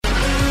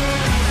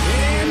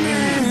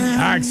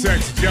Rock,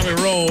 sex, jelly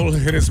roll.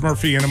 It is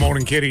Murphy in the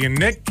morning, Katie and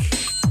Nick.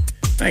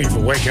 Thank you for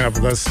waking up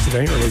with us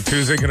today. Early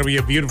Tuesday, going to be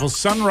a beautiful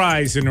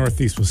sunrise in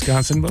northeast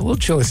Wisconsin, but a little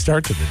chilly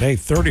start to the day,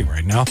 30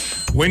 right now.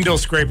 Window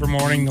scraper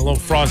morning, a little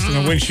frost in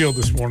the windshield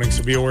this morning,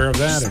 so be aware of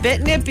that.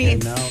 Bit nippy.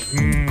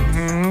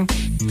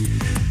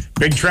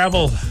 Big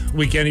travel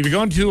weekend. If you're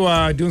going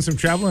to doing some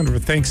traveling over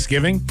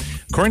Thanksgiving,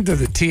 according to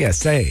the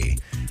TSA,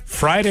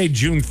 Friday,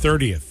 June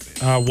 30th,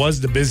 was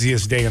the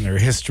busiest day in their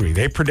history.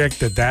 They predict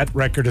that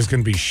record is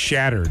going to be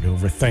shattered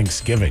over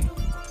Thanksgiving.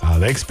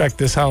 They expect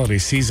this holiday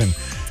season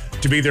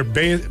to be their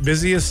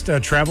busiest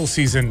travel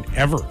season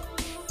ever.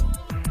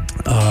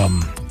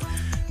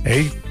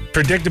 They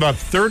predict about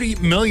 30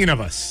 million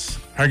of us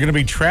are going to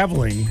be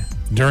traveling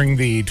during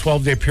the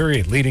 12-day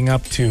period leading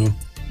up to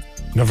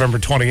November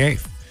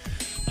 28th.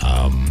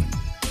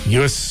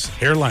 U.S.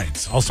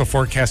 Airlines also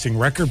forecasting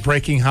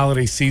record-breaking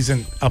holiday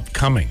season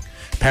upcoming.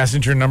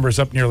 Passenger numbers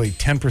up nearly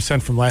 10%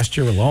 from last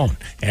year alone.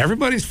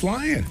 Everybody's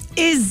flying.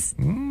 Is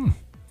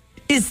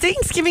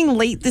Thanksgiving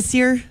late this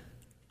year?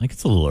 I think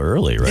it's a little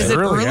early, right? Is it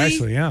early?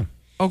 Actually, yeah.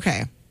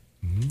 Okay.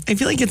 I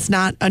feel like it's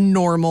not a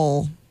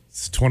normal...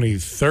 It's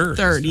 23rd.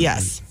 Third,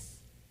 yes.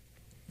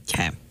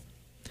 Okay.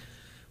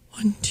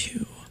 1,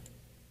 2,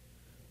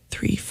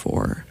 3,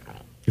 4.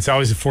 It's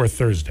always the fourth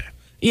Thursday.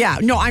 Yeah,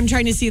 no, I'm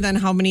trying to see then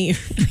how many.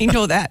 I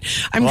know that.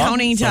 I'm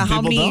counting to some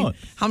how people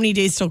many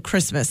days till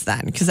Christmas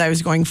then, because I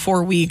was going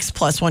 4 weeks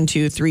plus 1,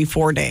 2, 3,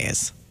 4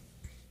 days.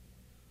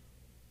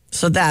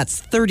 So that's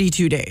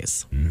 32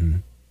 days. Mm-hmm.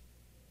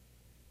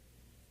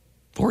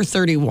 Or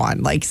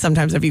 31, like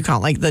sometimes if you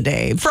count like the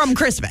day from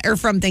Christmas or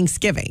from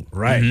Thanksgiving.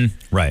 Right.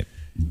 Mm-hmm. Right.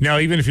 Now,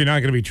 even if you're not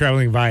going to be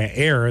traveling via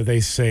air, they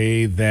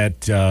say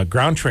that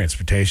ground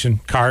transportation,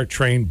 car,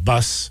 train,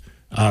 bus,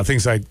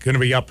 things like going to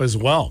be up as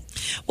well.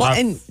 Well,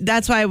 and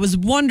that's why I was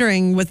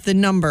wondering with the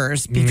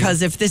numbers,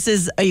 because if this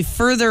is a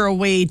further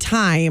away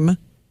time,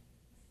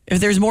 if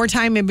there's more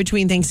time in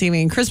between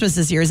Thanksgiving and Christmas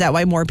this year, is that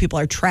why more people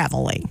are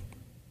traveling?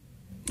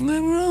 I don't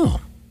know.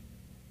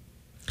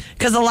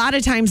 Because a lot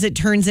of times it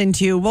turns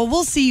into, well,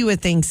 we'll see you at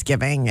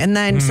Thanksgiving. And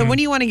then, so when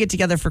do you want to get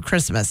together for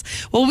Christmas?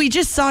 Well, we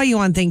just saw you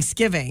on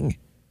Thanksgiving.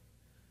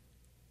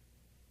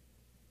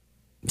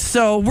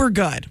 So we're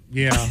good.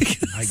 Yeah.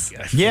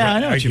 Yeah, I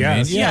know what you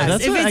mean. Yeah,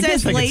 Yes, if I it's guess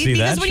as I could late, see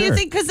because that, when you sure.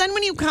 think, because then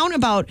when you count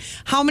about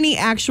how many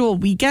actual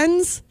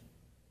weekends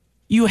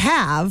you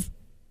have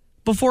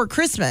before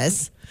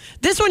Christmas,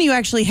 this one you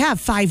actually have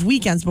 5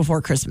 weekends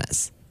before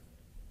Christmas.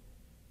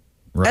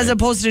 Right. As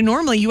opposed to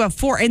normally you have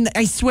 4. And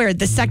I swear,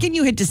 the second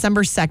you hit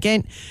December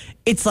 2nd,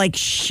 it's like,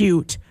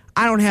 shoot,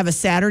 I don't have a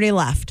Saturday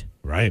left.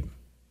 Right.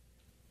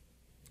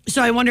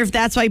 So I wonder if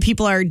that's why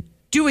people are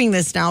doing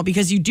this now,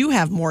 because you do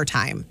have more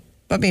time.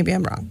 But maybe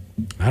I'm wrong.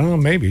 I don't know,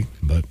 maybe.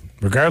 But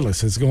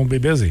regardless, it's going to be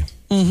busy.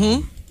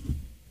 Mm-hmm.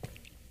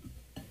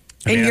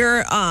 And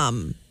Yeah.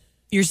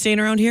 you're staying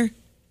around here?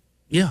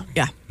 Yeah.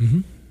 Yeah.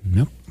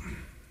 Yep.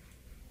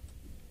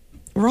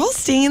 We're all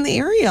staying in the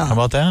area. How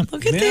about that?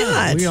 Look at Yeah,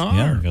 that. we are.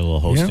 Yeah, we got a little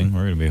hosting. Yeah.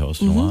 We're going to be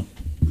hosting a lot.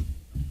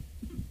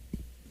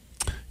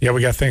 Yeah,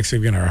 we got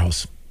Thanksgiving in our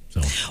house.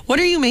 So What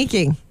are you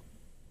making?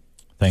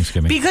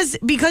 Thanksgiving.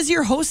 Because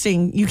you're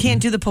hosting, you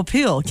can't do the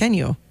popil, can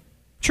you?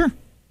 Sure.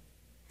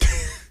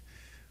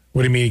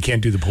 what do you mean you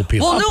can't do the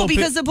popil? Well, no,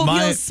 because the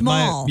popil is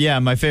small.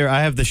 My favorite.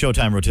 I have the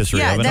Showtime rotisserie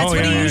Yeah, oven. that's what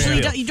yeah, you yeah, usually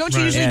yeah. do. Don't you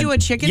Right. usually do a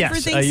chicken Yes,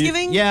 for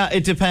Thanksgiving? yeah,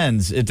 it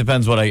depends. It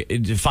depends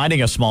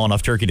finding a small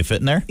enough turkey to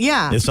fit in there.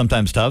 Yeah. Is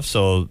sometimes tough.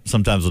 So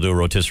sometimes we'll do a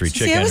rotisserie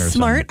chicken. See, I or was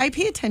smart. something. I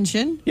pay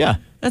attention. Yeah.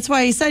 That's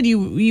why I said you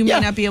may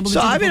not be able to so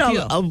do the I mean,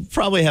 popil. I'll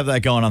probably have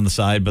that going on the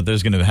side, but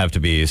there's going to have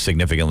to be a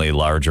significantly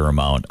larger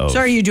amount of. So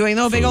are you doing,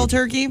 though, a big food. old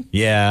turkey?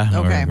 Yeah.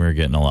 Okay. We're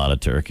getting a lot of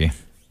turkey.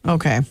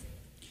 Okay.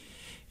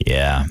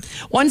 Yeah.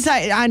 One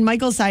side, on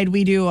Michael's side,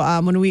 we do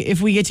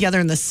if we get together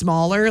in the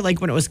smaller,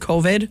 like when it was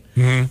COVID,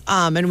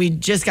 and we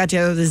just got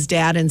together with his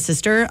dad and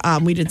sister,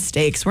 we did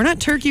steaks. We're not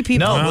turkey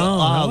people. No,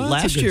 well, that's a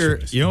last good year,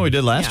 choice. you know what we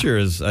did last Yeah. year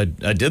is I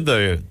did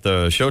the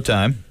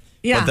Showtime.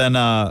 Yeah. But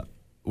then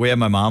we had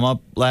my mom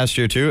up last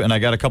year too, and I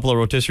got a couple of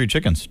rotisserie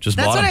chickens. Just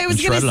That's bought what them I was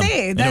and gonna shredded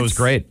say. them, and it was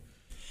great.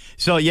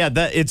 So yeah,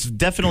 it's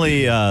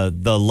definitely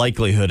the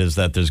likelihood is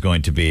that there's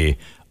going to be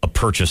a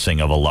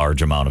purchasing of a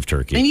large amount of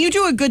turkey. And you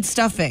do a good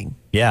stuffing.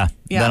 Yeah.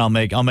 Yeah. Then I'll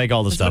make all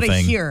the That's what stuffing.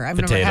 I hear. I've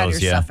never potatoes,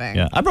 had your yeah. stuffing.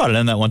 Yeah, I brought it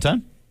in that one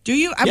time. Do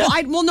you?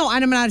 Yeah. Well, no,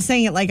 I'm not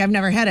saying it like I've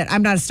never had it.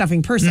 I'm not a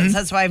stuffing person. So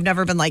that's why I've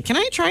never been like, can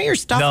I try your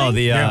stuffing? No,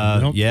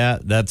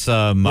 that's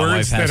my wife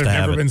Words has that to have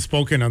have never it. been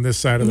spoken on this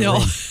side of the No.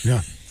 room.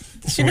 Yeah.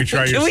 Can we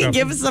try your Can we stuffing?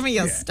 give some of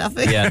your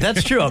stuffing? Yeah,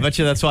 that's true. I'll bet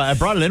you that's why I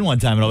brought it in one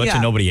time, and I'll bet Yeah.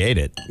 you nobody ate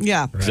it.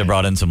 Yeah. Because I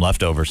brought in some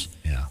leftovers.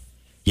 Yeah.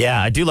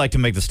 Yeah, I do like to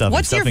make the stuffing.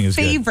 What's your Stuffing is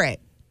good. favorite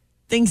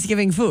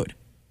Thanksgiving food?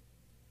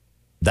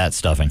 That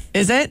stuffing.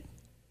 Is it?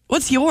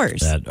 What's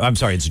yours? I'm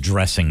sorry, it's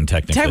dressing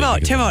technically. Time out.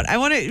 because Time of out. I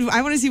want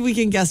to see if we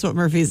can guess what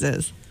Murphy's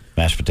is.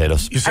 Mashed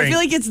potatoes. You're I saying, feel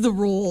like it's the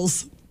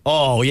rolls.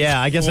 Oh, yeah,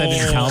 I guess I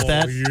didn't count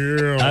that.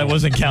 Yeah. I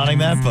wasn't counting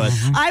that, but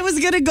I was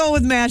gonna go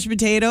with mashed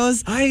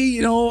potatoes.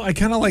 I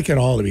kind of like it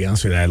all, to be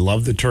honest with you. I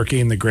love the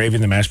turkey and the gravy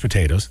and the mashed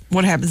potatoes.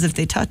 What happens if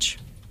they touch?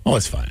 Oh,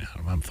 it's fine.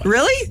 I'm fine.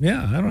 Really?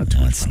 Yeah, I don't have too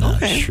much That's fun. not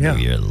Okay. true. Yeah.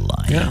 You're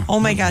lying. Yeah. Oh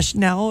my gosh,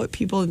 now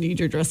people need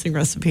your dressing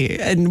recipe.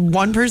 And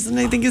one person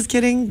I think is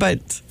kidding,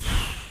 but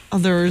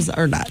others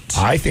are not.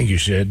 I think you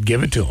should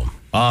give it to him.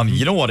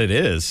 You know what it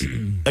is?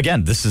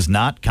 Again, this is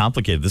not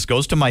complicated. This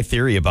goes to my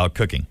theory about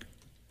cooking.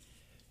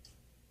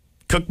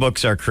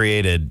 Cookbooks are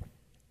created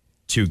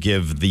to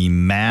give the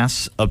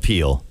mass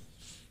appeal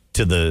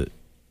to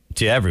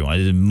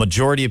everyone. The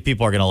majority of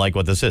people are going to like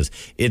what this is.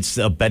 It's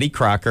a Betty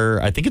Crocker.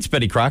 I think it's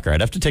Betty Crocker. I'd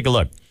have to take a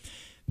look.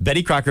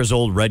 Betty Crocker's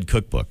old red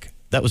cookbook.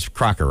 That was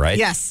Crocker, right?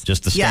 Yes.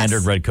 Just the standard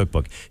Yes. red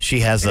cookbook. She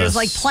has It was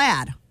like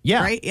plaid.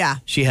 Yeah. Right? Yeah.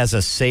 She has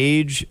a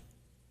sage.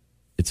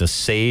 It's a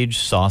sage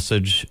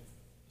sausage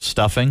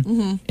stuffing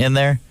Mm-hmm. in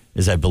there.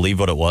 Is I believe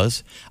what it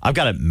was. I've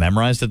got it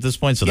memorized at this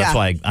point, so that's Yeah.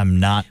 why I'm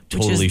not Which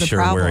is totally the sure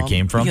where it problem,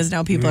 came from. Because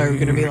now people are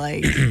going to be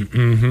like,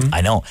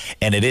 I know,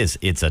 and it is.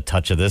 It's a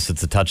touch of this.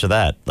 It's a touch of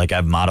that. Like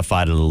I've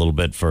modified it a little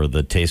bit for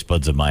the taste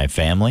buds of my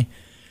family,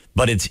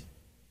 but it's.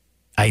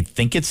 I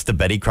think it's the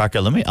Betty Crocker.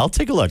 I'll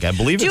take a look. I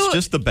believe it's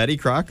just the Betty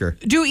Crocker.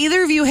 do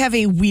either of you have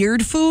a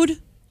weird food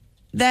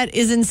that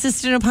is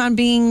insistent upon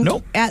being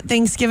Nope. at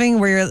Thanksgiving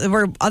where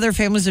other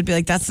families would be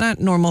like, that's not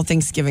normal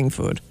Thanksgiving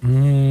food? I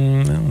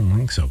don't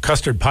think so.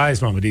 Custard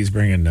pies, Mama D's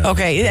bringing.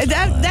 Okay,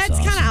 that's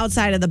kind of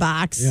outside of the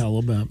box. Yeah, a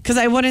little bit. Because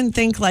I wouldn't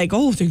think like,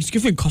 oh,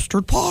 Thanksgiving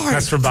custard pie.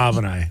 That's for Bob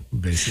and I,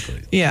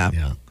 basically. Yeah.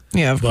 Yeah.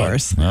 Yeah, of But-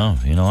 course. Oh,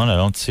 you know what? I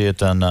don't see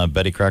it on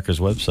Betty Crocker's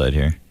website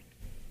here.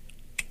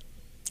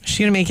 Is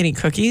she going to make any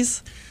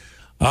cookies?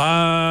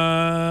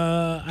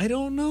 I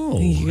don't know.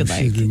 You could,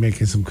 She'd be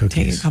making some Take a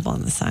cookies. couple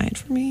on the side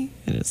for me.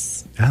 It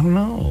is. I don't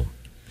know.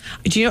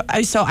 Do you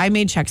know? So I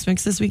made Chex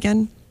Mix this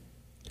weekend,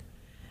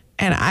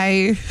 and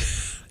I'm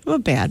a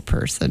bad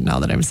person now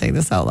that I'm saying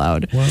this out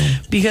loud. Well.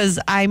 Because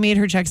I made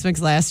her Chex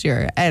Mix last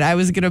year, and I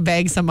was gonna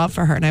bag some up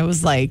for her, and I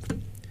was like,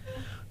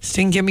 "This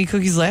didn't give me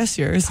cookies last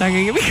year. It's not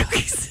gonna give me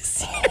cookies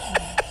this year."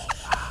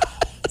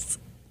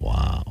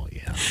 Wow.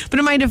 Yeah. But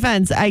in my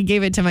defense, I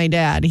gave it to my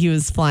dad. He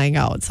was flying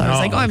out, so I was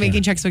Oh, like, "Oh, I'm okay.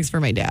 making Chex Mix for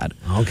my dad."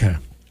 Okay.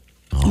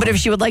 But if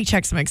she would like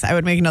Chex Mix, I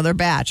would make another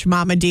batch.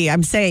 Mama D,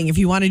 I'm saying if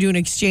you want to do an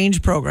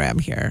exchange program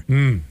here.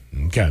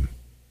 Okay.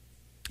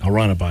 I'll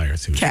run it by her,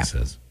 see what Okay. she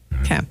says.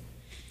 Okay.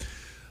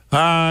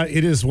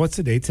 It is, what's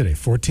the date today?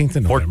 14th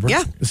of November?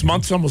 Yeah. This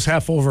month's almost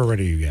half over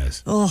already, you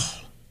guys. Oh,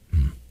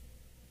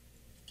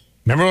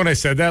 Remember when I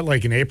said that?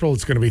 Like in April,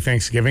 it's going to be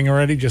Thanksgiving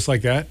already, just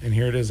like that? And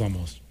here it is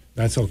almost.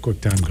 That's how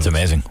quick time goes. It's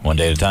amazing. One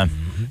day at a time.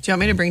 do you want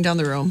me to bring down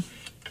the room?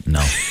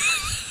 No.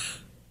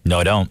 No,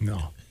 I don't.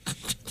 No.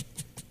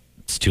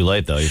 It's too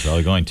late, though. You're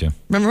probably going to.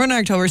 Remember when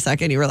October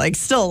 2nd, you were like,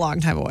 still a long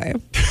time away.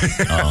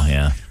 Oh,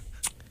 yeah.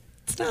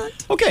 It's not.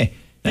 Okay.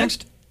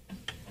 Next.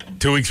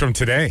 2 weeks from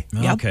today.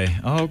 Yep. Okay.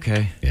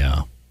 Okay.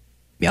 Yeah.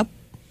 Yep.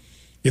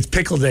 It's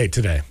pickle day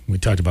today. We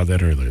talked about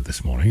that earlier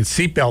this morning. It's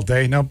seatbelt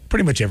day. Now,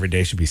 pretty much every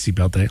day should be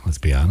seatbelt day. Let's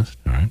be honest.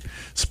 All right.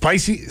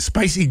 Spicy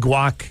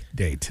guac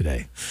day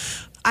today.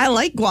 I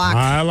like guac,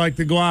 I like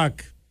the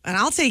guac. and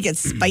I'll take it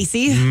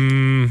spicy.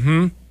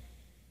 Mm-hmm.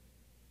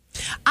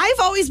 I've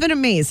always been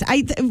amazed.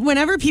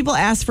 Whenever people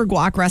ask for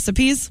guac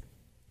recipes,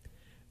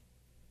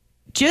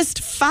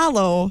 just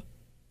follow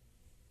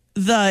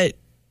the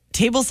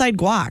tableside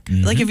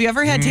guac. Like, have you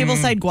ever had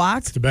tableside guac?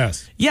 It's the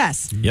best.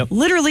 Yes. Yep.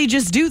 Literally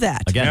just do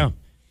that. Again, Yeah.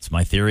 it's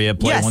my theory at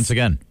play Yes. once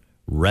again.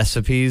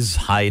 Recipes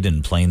hide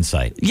in plain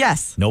sight.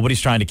 Yes. Nobody's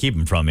trying to keep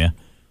them from you.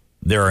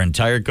 There are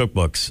entire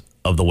cookbooks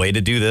of the way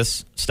to do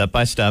this step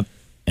by step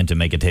and to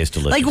make it taste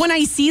delicious. Like when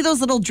I see those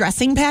little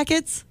dressing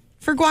packets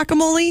for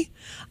guacamole,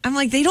 I'm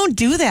like, they don't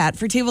do that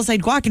for tableside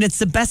guac, and it's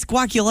the best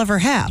guac you'll ever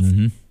have.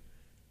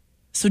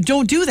 So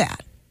don't do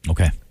that.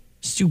 Okay.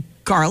 Just do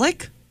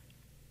garlic,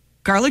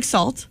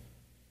 salt,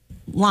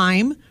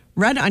 lime,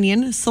 red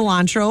onion,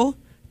 cilantro,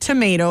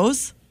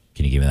 tomatoes.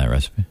 Can you give me that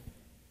recipe?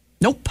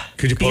 Nope.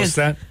 Could you post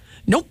that?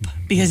 Nope.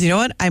 Because you know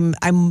what?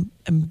 I'm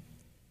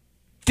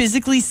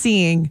physically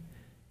seeing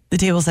the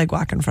tableside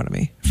guac in front of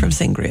me from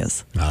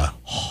Sangria's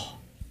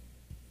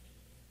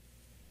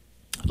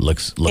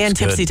Looks and good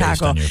Tipsy based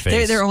Taco. on your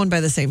face. They're owned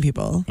by the same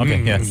people.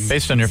 Okay, yeah.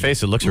 Based on your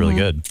face, it looks really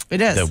good. It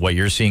is. That what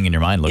you're seeing in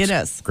your mind looks It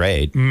is.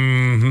 great.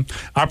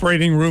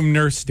 Operating room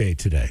nurse day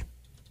today.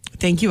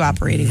 Thank you,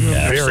 operating room.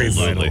 Very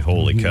Absolutely. vital.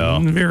 Holy cow.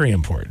 Very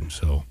important.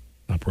 So,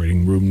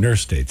 operating room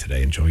nurse day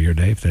today. Enjoy your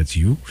day if that's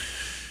you.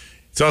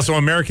 It's also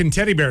American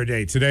Teddy Bear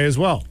Day today as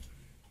well.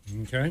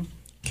 Okay.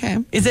 Okay.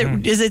 Is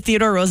it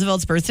Theodore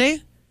Roosevelt's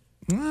birthday?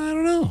 I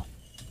don't know.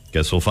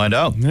 Guess we'll find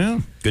out. Yeah.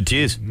 Good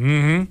tease.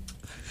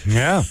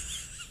 Yeah.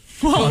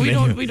 Well,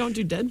 we don't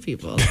do dead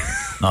people.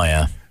 Oh,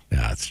 yeah.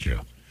 Yeah, that's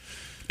true.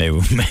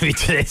 Maybe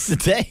today's the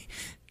day.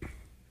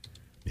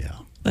 Yeah.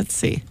 Let's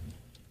see.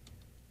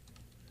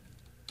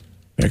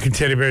 American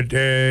Teddy Bear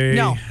Day.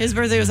 No, his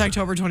birthday was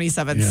October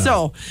 27th. Yeah.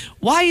 So,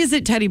 why is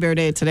it Teddy Bear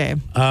Day today?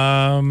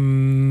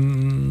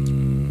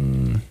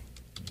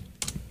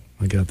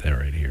 I got that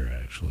right here,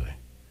 actually.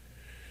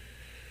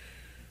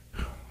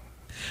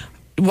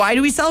 Why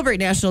do we celebrate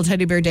National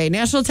Teddy Bear Day?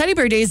 National Teddy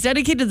Bear Day is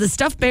dedicated to the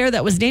stuffed bear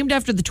that was named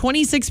after the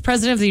 26th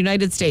president of the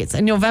United States.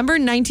 In November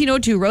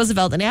 1902,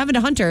 Roosevelt, an avid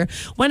hunter,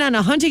 went on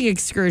a hunting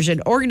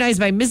excursion organized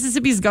by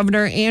Mississippi's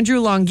Governor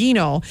Andrew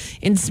Longino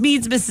in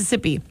Smedes,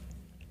 Mississippi.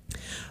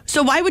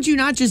 So why would you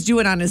not just do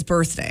it on his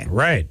birthday?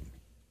 Right.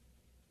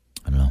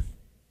 I don't know.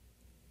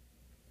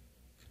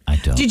 I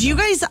don't. Did you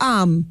guys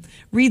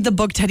read the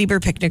book Teddy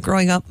Bear Picnic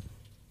growing up?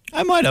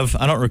 I might have.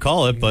 I don't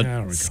recall it, but I don't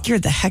recall.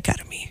 Scared the heck out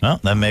of me.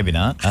 well, then maybe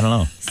not. I don't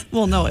know.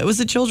 Well, no, it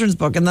was a children's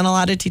book. And then a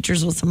lot of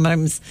teachers will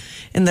sometimes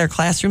in their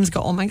classrooms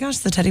go, oh my gosh,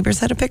 the teddy bears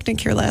had a picnic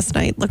here last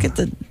night. Look at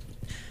the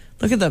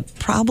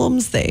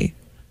problems they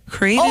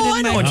created. Oh,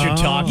 I know what you're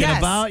talking Yes,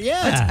 about. a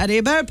Yeah.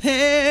 teddy bear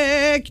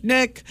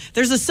picnic.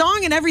 There's a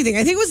song and everything.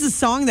 I think it was the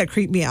song that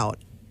creeped me out.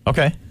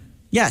 Okay.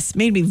 Yes,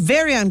 made me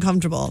very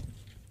uncomfortable.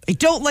 I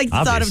don't like the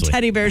thought of Obviously.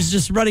 teddy bears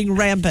just running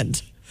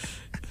rampant.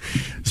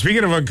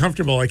 Speaking of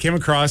uncomfortable, I came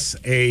across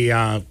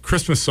a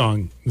Christmas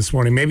song this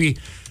morning. Maybe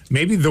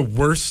the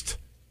worst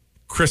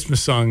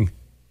Christmas song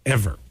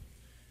ever.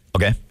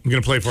 Okay. I'm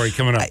going to play for you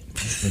coming up.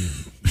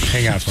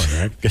 Hang out for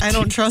it, right? I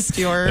don't trust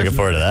your... Looking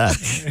forward to that.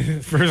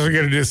 First, we're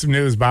going to do some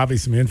news. Bobby,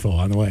 some info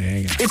on the way.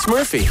 Hang on. It's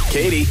Murphy,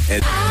 Katie,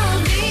 and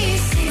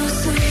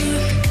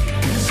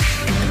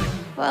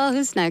Well,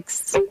 who's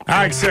next?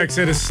 XX,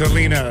 it is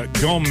Selena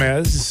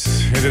Gomez.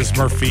 It is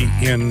Murphy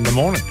in the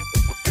morning.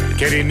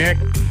 Katie, Nick,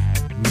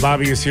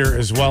 Bobby is here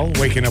as well,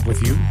 waking up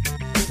with you.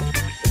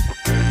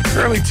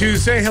 Early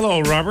Tuesday.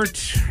 Hello,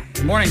 Robert.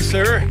 Good morning,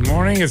 sir. Good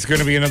morning. It's going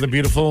to be another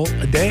beautiful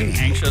day.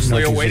 Anxiously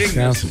Nothing's awaiting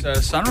just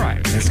this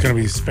sunrise. It's going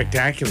to be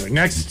spectacular.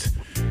 Next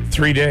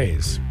 3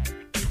 days,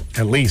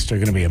 at least, are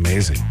going to be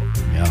amazing.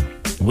 Yeah.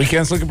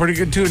 Weekend's looking pretty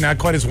good, too. Not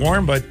quite as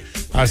warm, but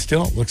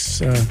still looks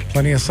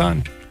plenty of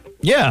sun.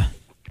 Yeah.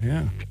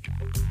 Yeah.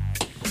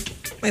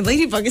 My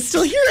ladybug is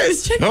still here. I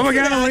was checking. Oh, my for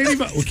God, a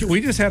that.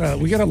 ladybug.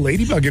 We got a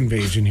ladybug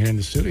invasion here in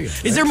the studio.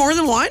 Is there more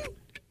than one?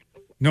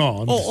 No,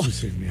 I'm Oh. just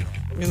saying, yeah.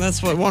 I mean,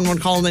 that's what one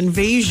would call an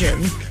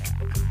invasion.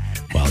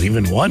 Well,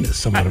 even one is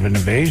somewhat of an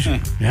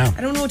invasion. Yeah. I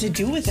don't know what to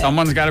do with it.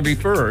 Someone's got to be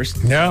first.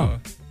 Yeah.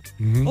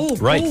 Oh,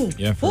 Right. Oh,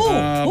 Yeah.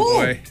 Oh,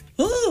 boy.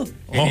 Oh.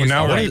 Oh,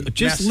 now What are right. you-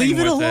 Just Messing leave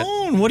it with it.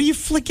 alone. What are you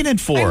flicking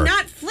it for? I'm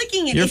not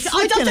flicking it. You're It's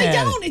flicking upside at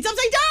down. it. It's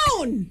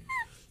upside down.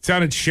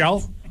 Sounded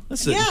shell.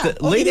 Listen, Yeah.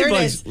 the Okay, there it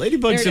ladybugs, is. There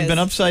ladybugs it have been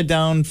is. upside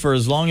down for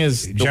as long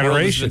as the world has been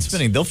Generations.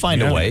 spinning. They'll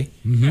find Yeah. a way.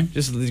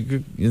 Just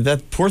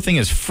that poor thing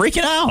is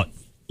freaking out.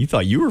 You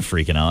thought you were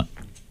freaking out.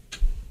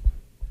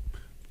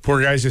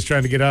 Poor guy's just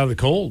trying to get out of the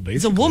cold,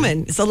 It's a basically.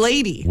 woman. It's a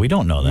lady. We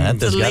don't know that.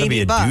 There's a got to be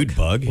a ladybug. dude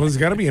bug. Well, there's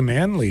got to be a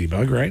man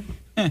ladybug, right?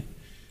 I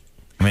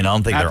mean, I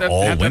don't think Not they're that,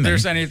 all not that women.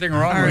 there's anything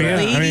wrong Are with yeah.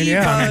 it. I mean,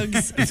 yeah.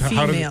 ladybugs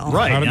How do- female?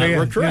 Right. How do now they-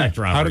 we're correct,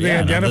 yeah. Robert. How do they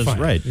Yeah, no, that's identify?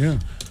 right. Yeah.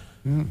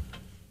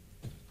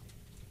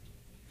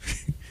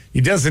 He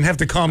doesn't have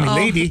to call me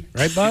lady,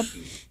 right, Bob?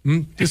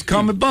 Just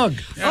call me bug.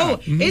 Oh,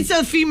 it's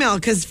a female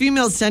because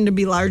females tend to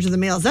be larger than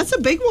males. That's a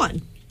big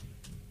one.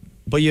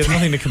 But you have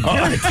nothing to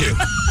compare it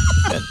to.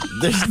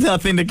 There's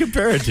nothing to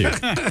compare it to.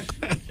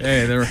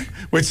 Hey, there.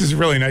 Which is a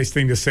really nice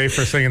thing to say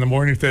first thing in the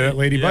morning to that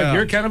ladybug. Yeah.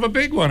 You're kind of a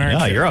big one, aren't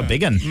Yeah, you? you're a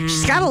big one.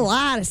 She's got a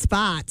lot of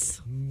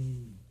spots.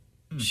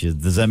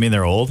 Does that mean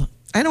they're old?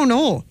 I don't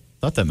know.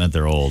 Thought that meant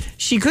they're old.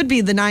 She could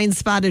be the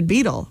 9-spotted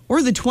beetle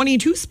or the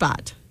 22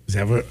 spot.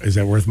 Is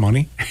that worth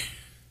money?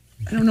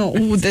 I don't know.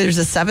 Ooh, there's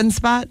a 7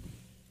 spot.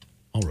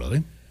 Oh,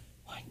 really?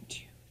 1,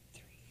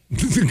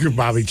 2, 3.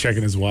 Bobby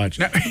checking his watch.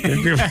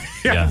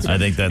 Yeah, I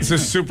think that's.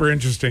 This is super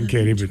interesting,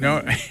 Katie, but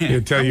No.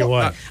 I'll tell you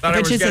what. Thought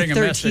I bet was you it's a getting a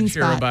 13 message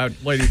here spot. about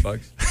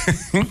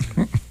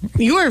ladybugs.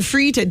 You are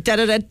free to da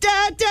da da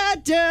da da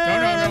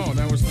da. No.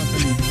 That was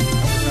nothing. That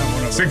was not one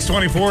of them.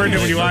 624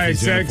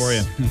 Murphy's doing it for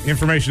WIXX.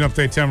 Information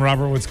update, Tim.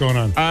 Robert, what's going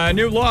on? A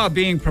new law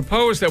being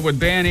proposed that would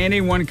ban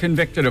anyone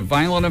convicted of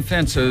violent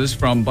offenses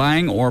from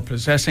buying or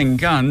possessing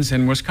guns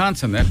in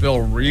Wisconsin. That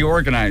bill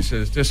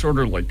reorganizes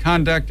disorderly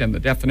conduct and the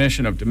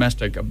definition of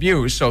domestic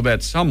abuse so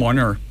that someone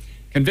or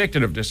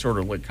convicted of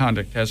disorderly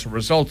conduct as a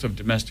result of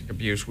domestic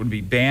abuse would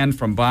be banned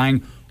from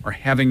buying or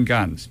having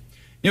guns.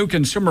 New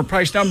consumer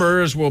price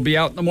numbers will be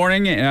out in the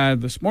morning,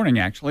 this morning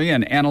actually,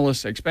 and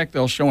analysts expect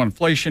they'll show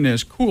inflation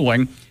is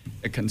cooling.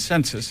 The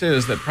consensus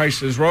is that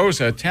prices rose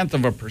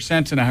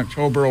 0.1% in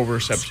October over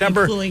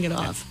September. Cooling it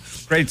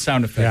off. Great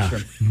sound effects.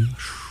 Yeah. Right?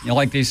 You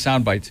like these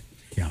sound bites.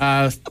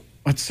 Yeah.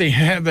 Let's see.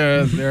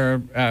 Their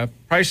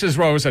prices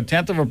rose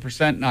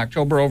 0.1% in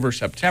October over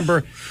September,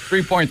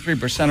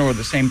 3.3% over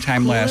the same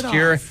time last it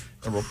year. off.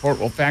 The report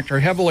will factor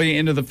heavily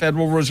into the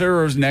Federal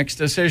Reserve's next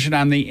decision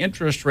on the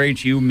interest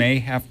rates you may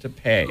have to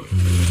pay.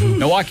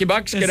 Milwaukee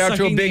Bucks get out to a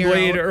sucking big the air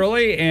lead out.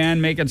 early and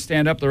make it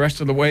stand up the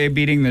rest of the way,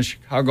 beating the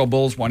Chicago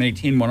Bulls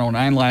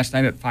 118-109 last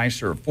night at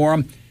Fiserv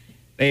Forum.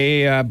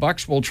 The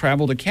Bucks will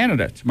travel to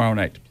Canada tomorrow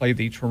night to play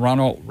the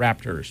Toronto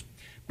Raptors.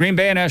 Green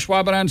Bay and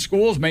Ashwaubenon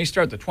schools may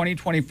start the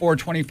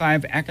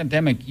 2024-25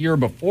 academic year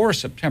before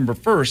September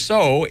 1st,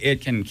 so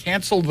it can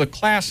cancel the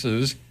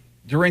classes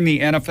during the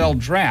NFL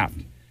draft.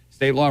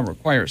 State law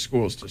requires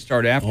schools to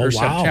start after Oh, wow.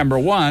 September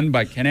 1,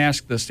 but can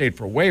ask the state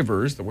for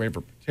waivers. The waiver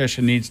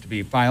petition needs to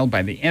be filed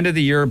by the end of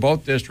the year.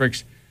 Both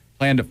districts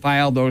plan to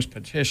file those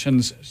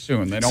petitions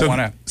soon. They don't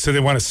want to. So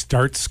they want to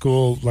start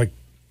school like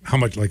how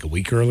much? Like a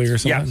week early or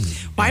something?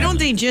 Yes. Why don't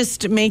they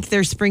just make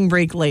their spring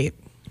break late?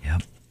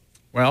 Yep.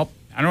 Well,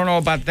 I don't know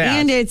about that.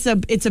 And it's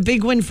a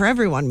big win for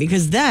everyone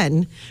because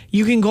then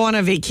you can go on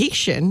a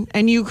vacation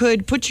and you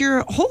could put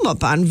your home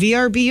up on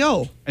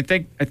VRBO. I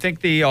think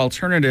the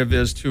alternative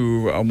is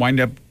to wind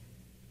up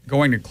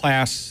going to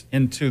class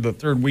into the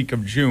third week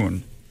of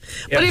June.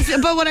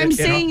 But what I'm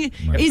saying is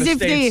the if state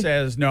they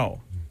says no.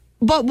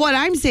 But what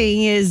I'm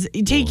saying is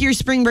take your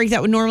spring break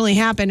that would normally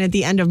happen at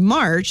the end of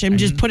March and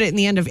just put it in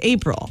the end of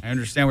April. I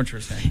understand what you're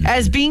saying.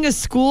 As being a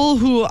school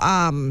who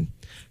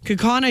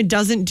Kaukauna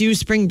doesn't do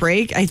spring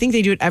break, I think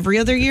they do it every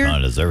other year. Oh,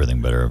 it does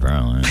everything better,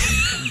 apparently.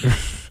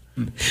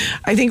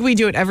 I think we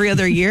do it every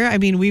other year. I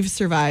mean, we've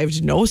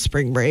survived no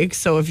spring break.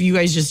 So if you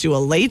guys just do a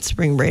late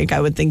spring break, I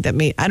would think that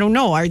I don't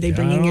know. Are they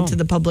bringing it to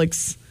the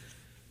public's?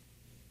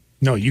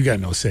 No, you got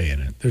no say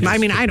in it. They're I just-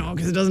 mean, I don't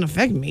because it doesn't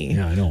affect me.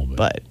 Yeah, I know.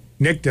 But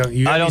Nick, you got I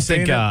any don't say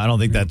think. in it? I don't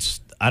think that's.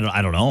 I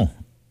don't know.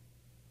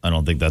 I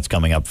don't think that's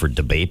coming up for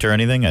debate or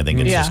anything. I think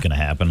it's Yeah. just going to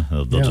happen.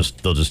 They'll Yeah.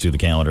 just do the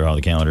calendar how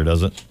the calendar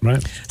does it.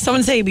 Right.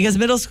 someone say because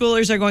middle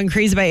schoolers are going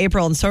crazy by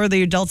April, and so are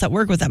the adults that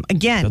work with them.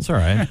 Again, That's all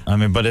right. I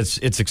mean, but it's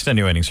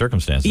extenuating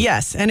circumstances.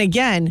 yes, and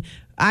again,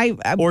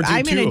 Or do I'm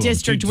in two a of them.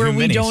 district Do where two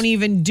we minis. don't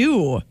even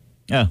do.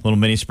 Yeah, little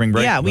mini spring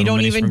break. Yeah, we little don't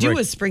mini even spring do break.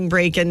 a spring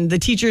break, and the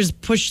teachers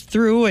push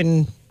through.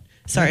 And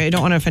sorry, I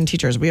don't want to offend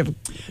teachers. We have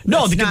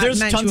No, that's because not there's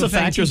meant tons to of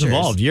offend factors teachers.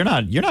 involved. You're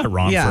not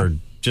wrong Yeah. for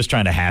just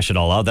trying to hash it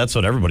all out. That's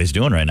what everybody's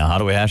doing right now. How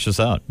do we hash this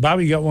out?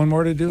 Bobby, you got one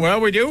more to do?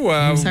 Well, we do.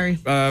 Sorry.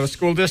 A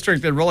school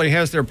district that really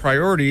has their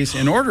priorities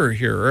in order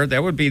here.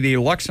 That would be the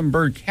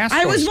Luxembourg Castro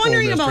I was School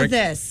wondering about District.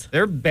 this.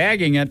 They're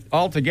bagging it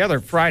altogether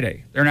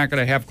Friday. They're not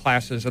going to have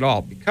classes at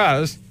all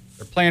because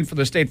they're playing for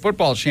the state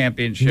football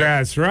championship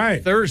That's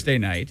right. Thursday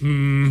night.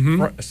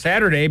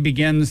 Saturday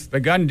begins the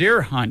gun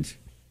deer hunt.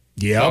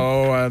 Yep.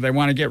 So they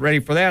want to get ready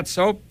for that.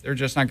 So they're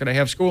just not going to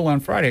have school on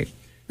Friday.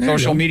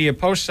 Social media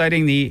posts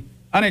citing the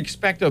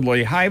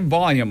unexpectedly high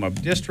volume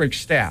of district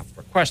staff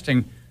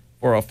requesting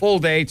for a full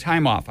day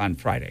time off on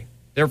Friday.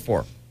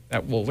 Therefore,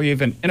 that will leave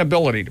an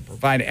inability to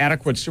provide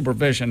adequate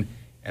supervision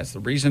as the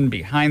reason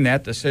behind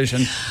that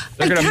decision.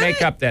 They're going to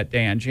make up that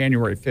day on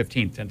January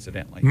 15th,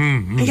 incidentally.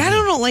 Like, I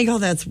don't like how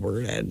that's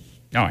worded.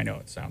 No, I know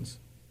it sounds.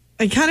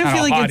 I kind of Kinda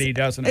feel like haughty, it's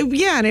doesn't it?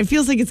 Yeah, and it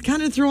feels like it's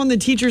kind of throwing the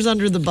teachers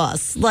under the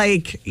bus.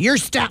 Like your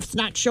staff's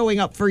not showing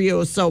up for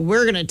you, so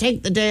we're gonna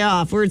take the day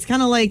off. Where it's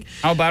kind of like,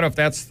 How about if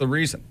that's the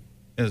reason?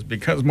 Is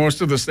because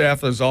most of the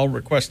staff is all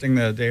requesting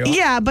the day off.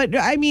 yeah, but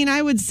I mean,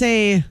 I would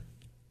say,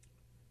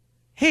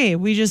 hey,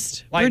 we're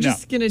Lighten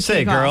just up. gonna Say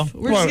take it, girl. off.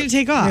 We're just gonna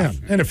take off.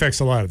 Yeah, it affects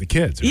a lot of the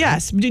kids. Right?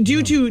 Yes,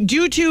 due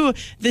to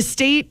the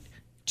state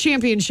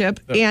championship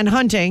and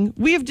hunting,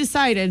 we have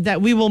decided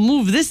that we will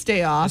move this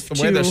day off. The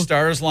way the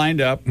stars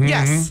lined up,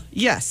 Yes,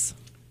 yes,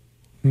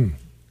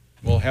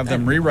 we'll have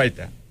them rewrite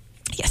that.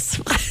 yes.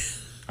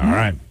 All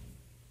right.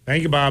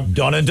 Thank you, Bob.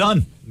 Done and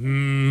done.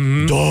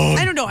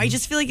 I don't know. I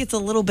just feel like it's a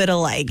little bit of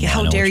like,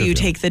 how know dare what you're you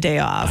doing. take the day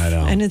off? I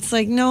know. And it's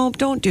like, no,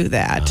 don't do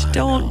that.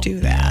 Don't do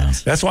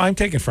that. That's why I'm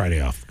taking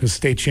Friday off because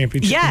state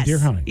championship and Yes. deer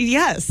hunting.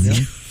 Yes.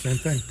 Same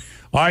thing.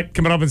 All right,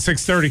 coming up at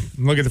 6:30.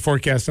 Look at the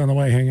forecast on the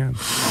way. Hang on.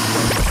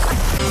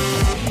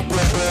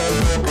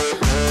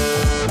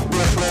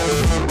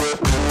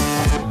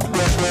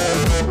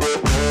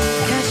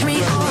 Catch me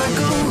or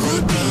go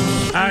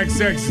Houdini.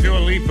 XX Dua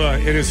Lipa.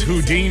 It is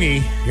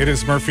Houdini. It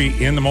is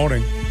Murphy in the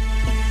morning.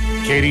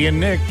 Katie and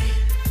Nick.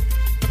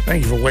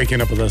 Thank you for waking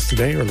up with us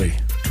today, early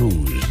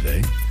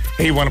Tuesday.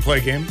 Hey, you want to play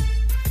a game?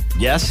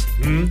 Yes.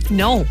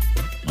 No.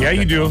 Yeah,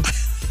 you do.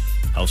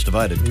 House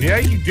divided. Yeah,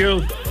 you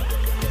do.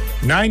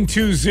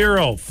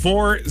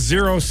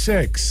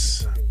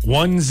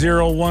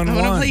 920-406-1011.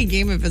 I want to play a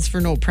game if it's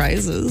for no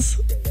prizes.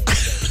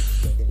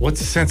 What's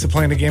the sense of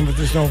playing a game if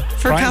there's no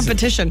For prizes?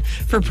 competition.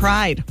 For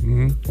pride.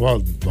 Well,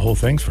 the whole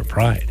thing's for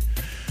pride.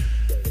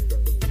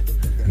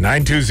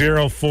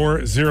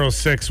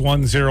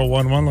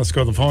 920-406-1011. Let's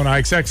go to the phone.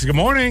 IXX, good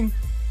morning.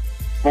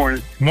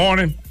 Morning.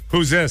 Morning.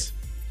 Who's this?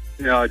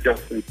 Yeah,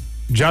 Justin.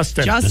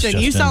 Justin. Justin,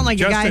 you Justin. sound like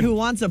a guy Justin. who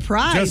wants a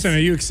prize. Justin, are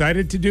you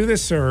excited to do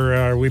this or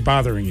are we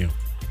bothering you?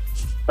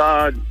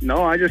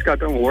 No, I just got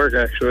done with work,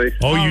 actually.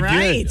 Oh, All you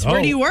right. did?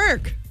 Where do you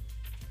work?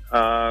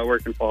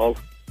 Working Falls.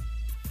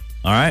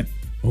 All right.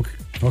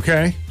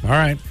 Okay. All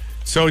right.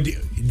 So do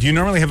you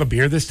normally have a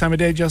beer this time of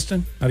day,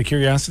 Justin? Out of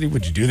curiosity,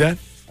 would you do that?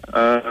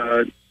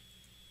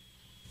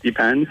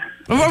 Depends.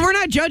 Well, we're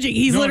not judging.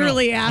 He's No,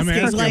 literally I'm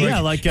asking, asking, like, yeah,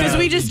 like, because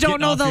we just don't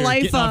getting know off the your-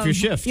 life getting off of your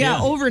shift, yeah, yeah.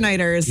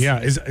 overnighters. Yeah.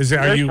 Are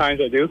There's you times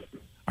I do.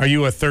 are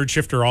you a third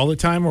shifter all the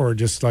time or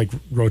just like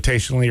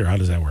rotationally or how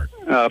does that work?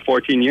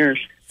 14 years.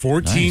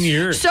 14 Nice.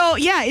 years. So,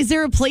 yeah, is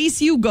there a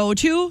place you go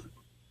to?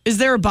 Is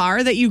there a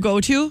bar that you go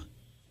to?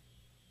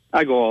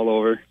 I go all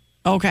over.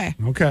 Okay.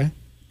 Okay.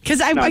 Because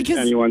Not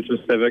anyone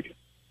specific.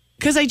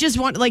 I just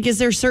want, like, is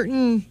there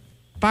certain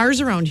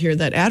bars around here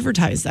that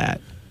advertise that?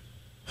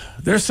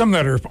 There's some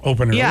that are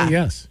open early, Yeah.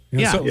 yes.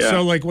 Yeah. So, Yeah.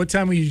 so, like, what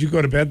time would you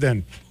go to bed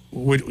then?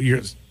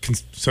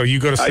 So you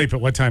go to sleep at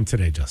what time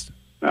today, Justin?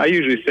 I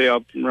usually stay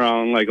up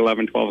around like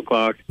 11, 12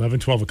 o'clock, 11,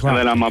 12 o'clock. and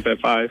then I'm up at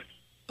 5.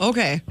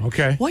 Okay.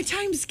 Okay. What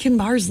times can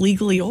bars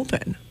legally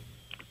open?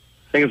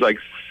 I think it's like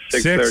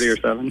 6:30 or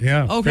 7.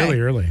 Yeah, Okay. fairly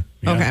early.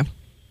 Yeah. Okay.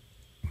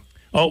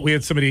 Oh, we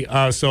had somebody.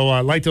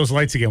 Light those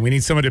lights again. We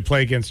need somebody to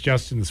play against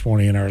Justin this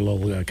morning in our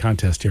little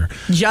contest here.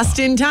 Just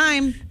in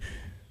time.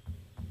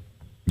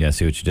 Yeah,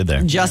 see what you did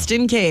there. Just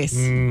in case.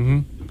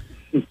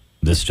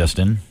 This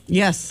Justin.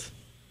 Yes.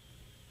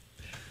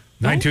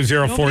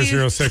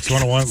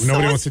 920-406-101.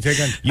 Nobody wants to take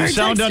on. You Our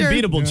sound texter.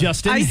 unbeatable,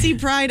 Justin. I see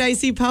Pride, I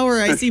see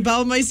Power, I see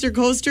Baumeister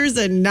coasters,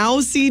 and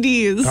now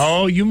CDs.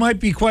 Oh, you might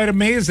be quite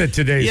amazed at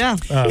today's. Yeah.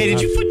 Hey,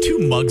 did you put 2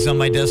 mugs on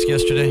my desk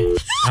yesterday?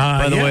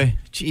 By the yeah. way,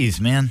 jeez,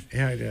 man,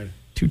 Yeah, I did.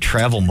 2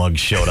 travel mugs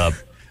showed up.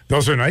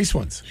 Those are nice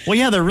ones. Well,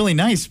 yeah, they're really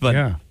nice, but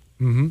Yeah.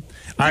 Mm-hmm.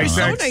 All right, So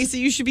Zach. nice that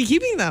you should be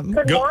keeping them.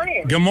 Good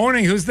morning. Good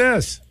morning. Who's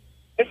this?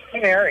 It's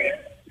Mary.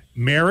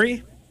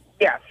 Mary?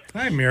 Yes.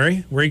 Hi,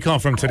 Mary. Where are you calling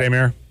from today,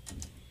 Mary?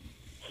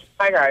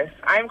 Hi, guys.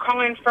 I'm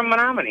calling from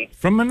Menominee.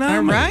 From Menominee.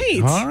 All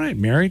right. All right,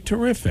 Mary.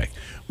 Terrific.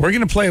 We're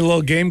going to play a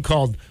little game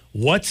called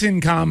What's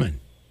in Common.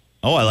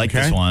 oh, I like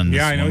this Okay. one.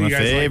 Yeah, This I know one of you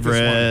my guys like this one.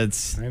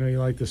 favorites. I know you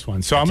like this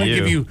one. So I'm going to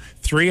do. give you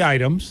 3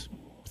 items,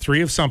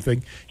 3 of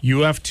something.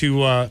 You have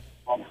to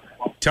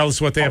tell us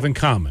what they have in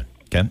common.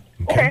 Okay.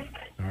 Okay.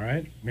 All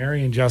right,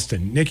 Mary and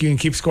Justin. Nick, you can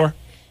keep score?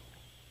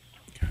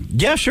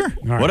 Yeah, sure.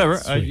 right, Whatever.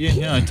 sweet.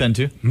 Yeah, I tend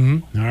to.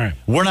 All right.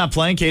 We're not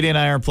playing. Katie and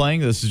I are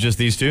playing. This is just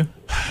these 2.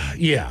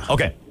 Yeah.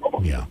 Okay.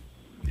 Yeah.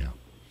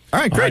 All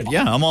right, great. right.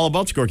 Yeah, I'm all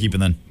about scorekeeping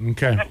then.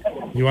 Okay.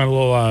 You want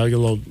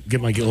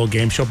get my little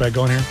game show back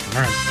going here?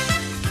 All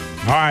right.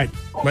 All right,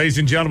 ladies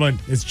and gentlemen,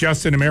 it's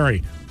Justin and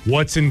Mary.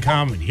 What's in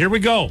common? Here we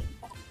go.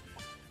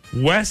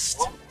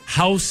 West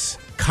House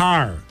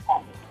Car.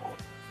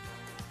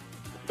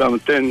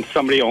 Something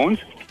somebody owns.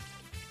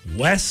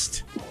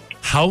 West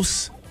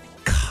House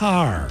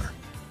Car.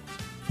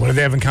 What do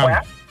they have in common?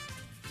 West?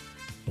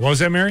 What was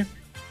that, Mary?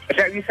 Is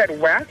that you said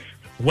West?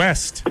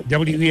 West.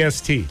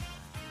 W-E-S-T.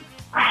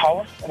 A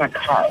house and a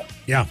car.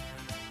 Yeah.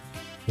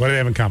 What do they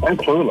have in common? I'm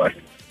clueless.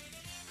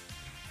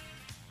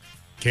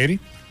 Katie?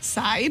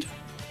 Side.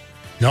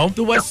 No?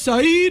 The west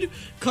side.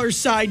 Car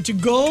side to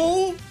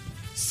go.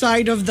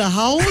 Side of the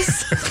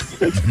house.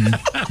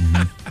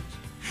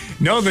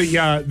 No,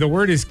 the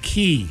word is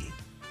key.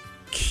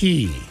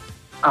 Key.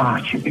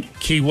 Shoot.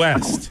 Key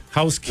West.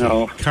 House key.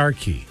 No. Car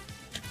key.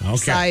 Okay.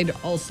 Side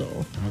also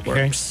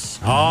Okay. works.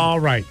 All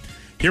right.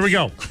 Here we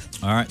go.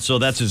 All right, so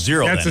that's a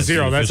 0. That's then. a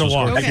 0. It's the That's a official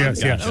walk. score. Okay.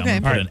 Yes, yes. Gotcha. Okay.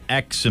 I'm going to put an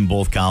X in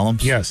both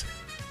columns. Yes.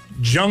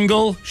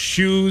 Jungle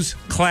Shoes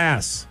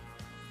Class.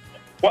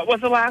 What was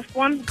the last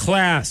one?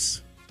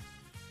 Class.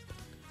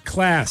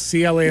 Class.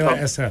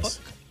 C-L-A-S-S.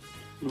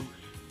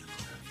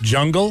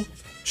 Jungle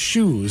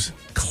Shoes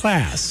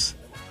Class.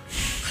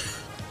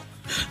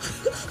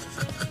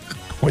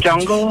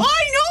 Jungle. Oh,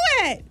 I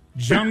know it.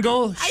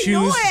 Jungle I Shoes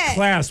know it.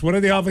 Class. What do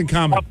they have in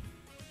common?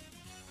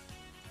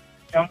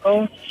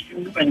 Jungle.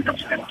 Shoe and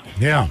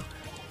Yeah.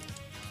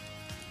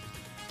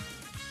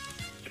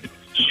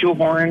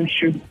 shoehorn.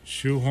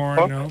 Shoehorn,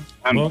 Book? no.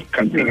 I'm Book?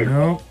 confused.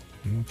 No.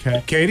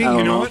 Okay. Katie, don't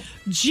you know know. what?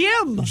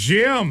 Jim.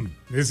 Jim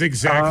is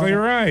exactly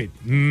right.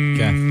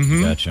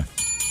 Okay, gotcha.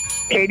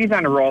 Katie's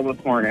on a roll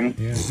this morning.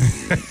 Yeah.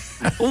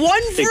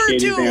 1 Take for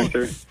Katie's 2.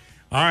 answer.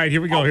 All right,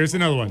 here we go. Here's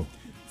another one.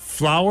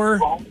 Flour,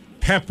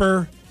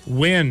 pepper,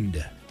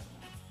 wind.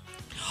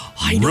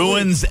 I know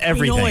Ruins it.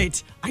 everything. I know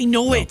it. I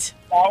know it.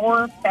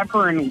 Flour,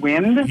 pepper, and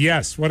wind.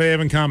 Yes. What do they have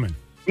in common?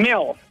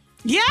 Mill.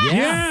 Yeah.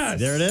 Yes.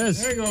 There it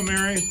is. There you go,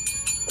 Mary.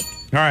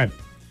 All right.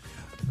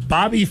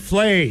 Bobby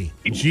Flay,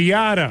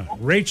 Giada,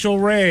 Rachel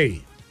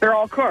Ray. They're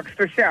all cooks.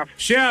 They're chefs.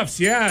 Chefs,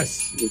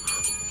 yes.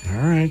 All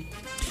right.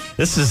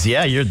 This is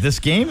this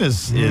game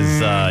is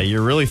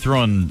you're really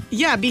throwing.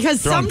 Yeah,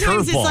 because Throwing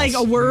sometimes it's curveballs. like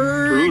a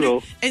word,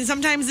 Brutal. and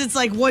sometimes it's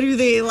like, what do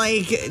they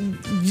like?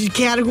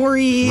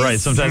 Categories. Right,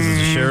 sometimes it's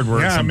a shared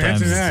word, Yeah,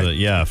 sometimes imagine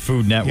it's that.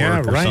 Food Network Yeah,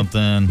 or right.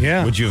 something.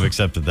 Yeah. Would you have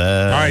accepted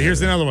that? All right,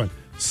 here's another one.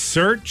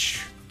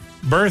 Search,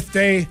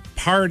 birthday,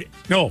 party.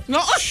 No.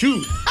 No.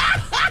 Shoot.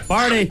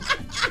 Party.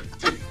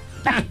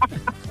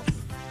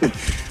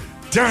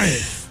 Darn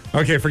it.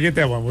 Okay, forget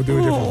that one. We'll do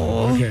a different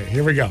one. Okay,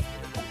 here we go.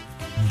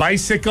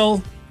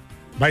 Bicycle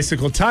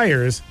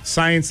tires,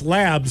 science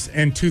labs,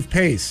 and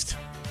toothpaste.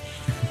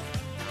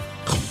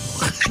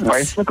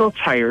 Bicycle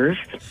tires.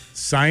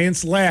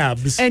 Science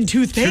labs And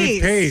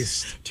toothpaste.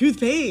 Toothpaste.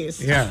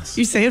 Toothpaste. Yes.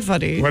 You say it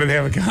funny. What do they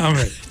have in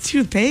common?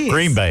 Toothpaste.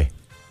 Green Bay.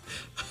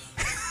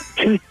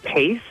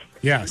 Toothpaste.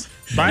 Yes.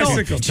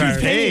 Bicycle tires.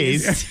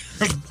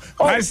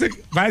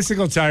 Toothpaste.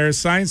 Bicycle tires,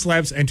 science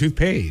labs, and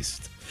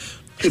toothpaste.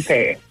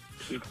 Toupee.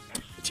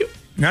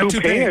 Not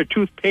Toupee or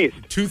toothpaste.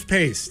 toothpaste?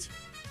 Toothpaste.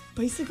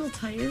 Bicycle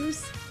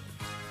tires?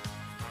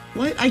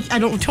 What? I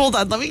don't. Hold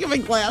on. Let me get my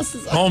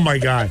glasses on. Oh my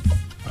God.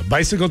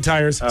 Bicycle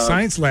tires,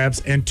 science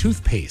labs, and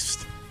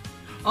toothpaste.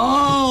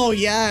 Oh,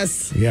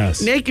 yes.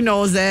 Yes. Nick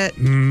knows it.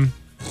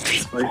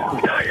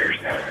 Bicycle tires.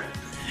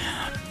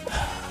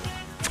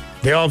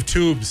 They all have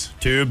tubes.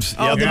 Tubes.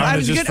 Oh, Yep, I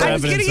was just going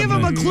for to give him a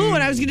evidence. clue,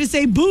 and I was going to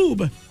say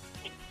boob.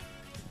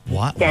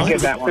 What? Can't What?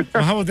 get that one.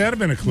 Well, how would that have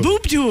been a clue?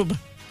 Boob tube.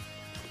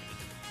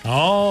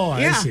 Oh,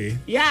 Yeah. I see.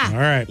 Yeah. All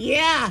right.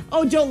 Yeah.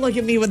 Oh, don't look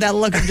at me with that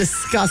look of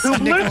disgust,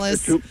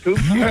 Nicholas. I'm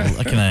not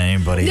looking at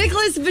anybody.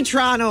 Nicholas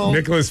Vitrano.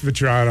 Nicholas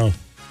Vitrano. All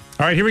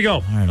right, here we go.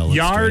 All right, I'll look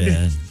straight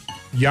ahead.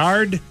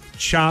 Yard,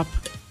 chop,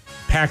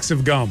 packs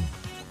of gum.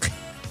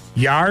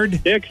 Yard.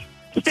 Sticks.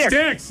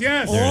 Sticks,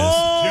 yes.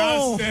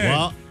 Oh. Justin.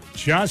 Well,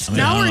 Justin.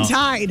 Now I we're don't know.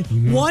 tied.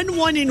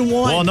 1-1 and 1.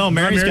 Well, no,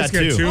 Mary's got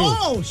two.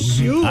 Oh,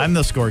 shoot. I'm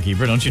the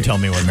scorekeeper. Don't you tell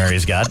me what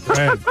Mary's got.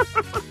 Right.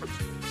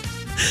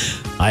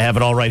 I have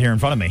it all right here in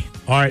front of me.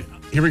 All right,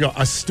 here we go.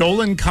 A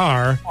stolen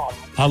car,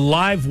 a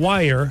live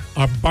wire,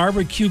 a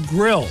barbecue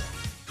grill.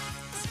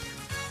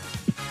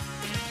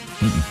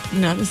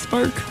 Not a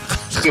spark.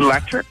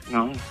 Electric?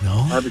 No.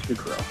 No. Barbecue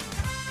grill.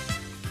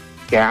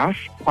 Gas?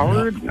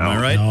 Powered? No. Am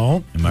I right?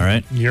 No, Am I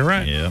right? you're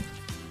right. Yeah.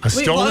 A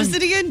Wait, what was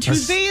it again?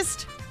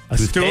 Toothpaste? A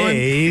stolen,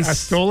 Toothpaste. a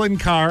stolen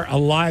car, a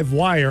live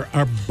wire,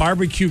 a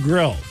barbecue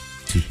grill.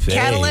 Toothpaste.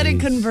 Catalytic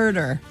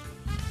converter.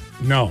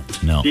 No.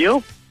 No.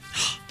 Steel?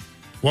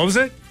 What was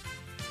it?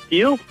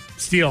 Steel?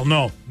 Steel.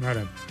 No, not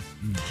it.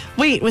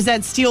 Wait, was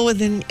that steel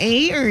with an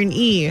A or an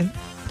E?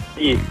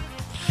 E.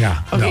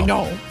 Yeah. Okay,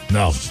 no.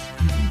 No.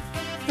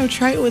 No,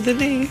 try it with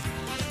an A.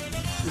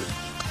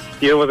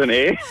 Steel with an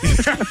A.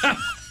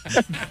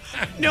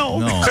 No.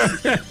 No.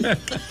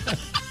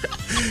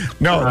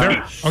 No.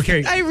 They're,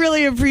 okay. I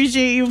really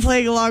appreciate you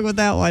playing along with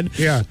that one.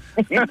 Yeah.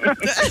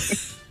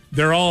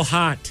 They're all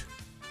hot.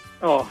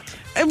 Oh.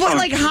 And what,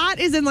 like hot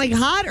is in like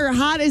hot or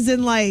hot is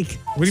in like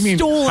What do you mean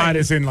stolen? hot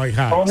is in like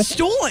hot?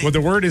 Stolen. Well,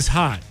 the word is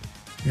hot.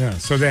 Yeah.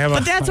 So they have a.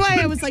 But that's why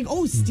I was like,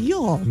 oh,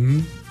 steel. All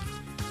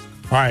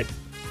right.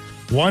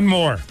 One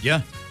more.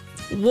 Yeah.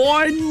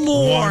 One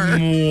more.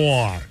 One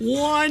more.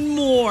 One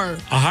more.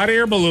 A hot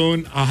air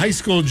balloon, a high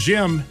school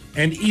gym,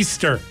 and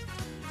Easter.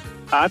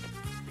 Hot.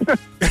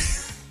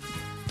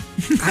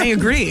 I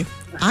agree.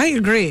 I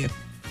agree.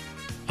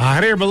 A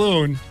hot air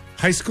balloon,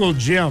 high school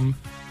gym,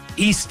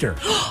 Easter.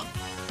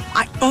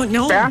 Oh,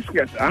 no.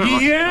 Basket. I don't know.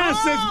 Yes,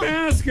 it's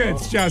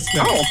baskets,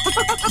 Justin.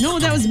 No,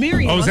 that was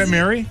Mary. Oh, is that wasn't it?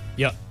 Mary?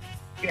 Yep.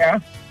 Yeah.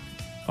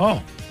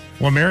 Oh.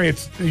 Well, Mary,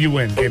 it's you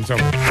win. Game's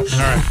over. All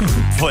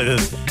right. Boy,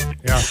 this.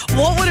 Yeah.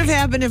 What would have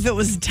happened if it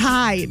was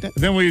tied?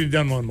 Then we'd have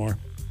done one more.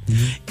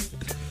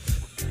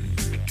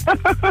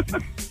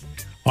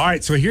 All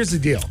right, so here's the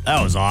deal.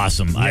 That was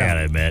awesome. I Yeah.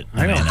 gotta admit.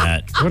 I know. mean,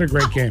 that. What a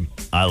great game.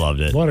 I loved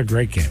it. What a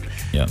great game.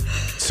 Yeah.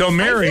 So, I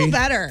Mary, feel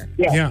better.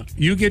 yeah,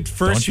 you get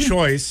first Don't you?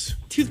 choice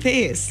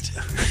Toothpaste.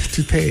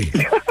 to pay.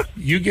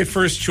 You get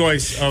first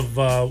choice of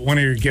one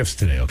of your gifts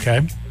today,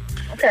 okay?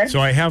 Okay.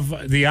 So I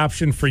have the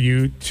option for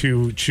you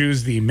to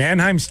choose the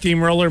Mannheim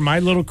Steamroller, My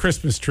Little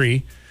Christmas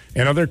Tree,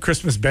 and other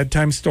Christmas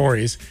bedtime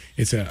stories.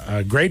 It's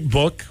a great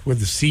book with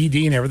the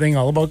CD and everything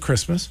all about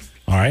Christmas.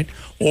 All right.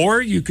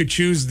 Or you could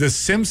choose The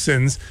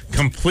Simpsons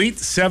Complete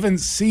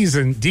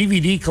 7th-Season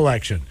DVD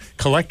Collection.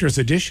 Collector's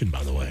Edition,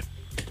 by the way.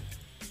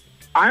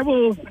 I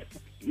will,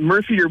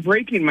 Murphy, you're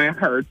breaking my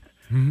heart.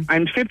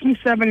 I'm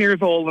 57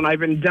 years old and I've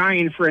been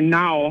dying for a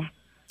now.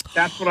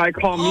 That's what I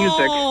call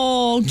music.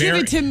 Oh, give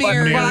it to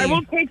Mary. But I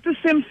will take The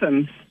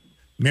Simpsons.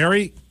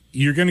 Mary,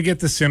 you're going to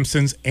get The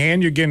Simpsons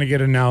and you're going to get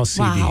a Now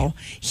CD. Wow.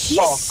 He's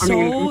Oh, I so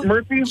mean,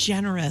 Murphy?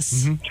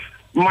 generous.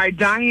 My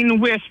dying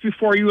wish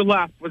before you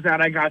left was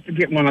that I got to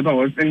get one of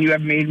those, and you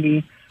have made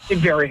me a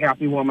very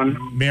happy woman.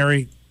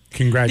 Mary,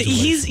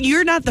 congratulations.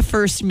 You're not the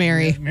first,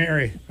 Mary.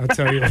 Mary, I'll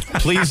tell you.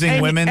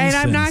 Pleasing women. And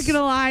I'm not since- going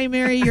to lie,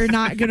 Mary, you're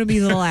not going to be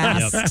the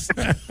last.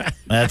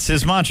 That's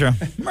his mantra.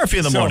 Murphy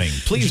in the So- morning.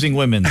 Pleasing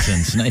women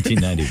since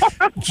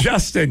 1990.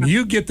 Justin,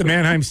 you get the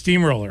Mannheim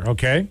Steamroller,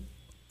 okay?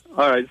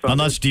 All right. So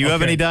Unless, do you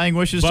have Okay. any dying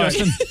wishes, But-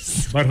 Justin?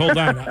 But hold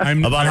on.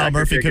 I'm About how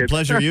Murphy could tickets.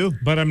 pleasure you?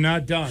 But I'm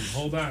not done.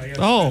 Hold on. I got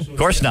a Oh, special Of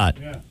course guest. not.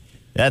 Yeah.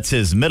 That's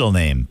his middle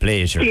name,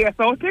 Pleasure.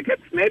 TSO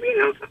tickets, maybe?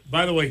 No.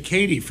 By the way,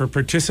 Katie, for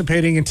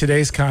participating in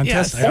today's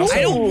contest, Yes. I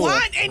I don't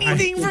want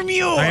anything from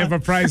you. I have a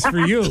prize for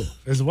you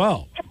as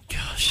well.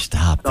 Gosh,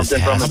 stop. This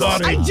Something has from to the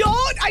dog. I stop.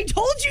 don't. I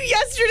told you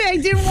yesterday I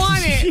didn't want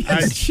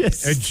it.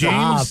 Just A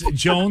James stop.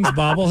 Jones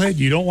bobblehead.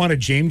 You don't want a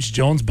James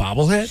Jones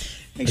bobblehead?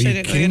 Actually, I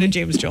didn't know you had a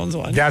James Jones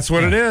one. That's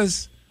what it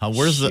is.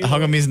 Where's the? How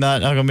come he's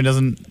not? How come he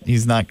doesn't?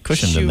 He's not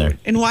cushioned in there.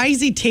 And why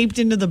is he taped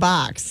into the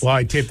box? Well,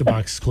 I taped the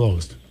box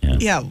closed.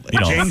 Yeah. You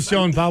know, James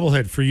Jones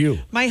bobblehead for you.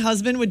 My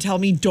husband would tell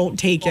me, don't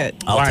take it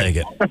I'll Why? take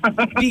it.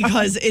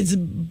 because it's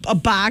a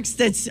box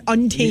that's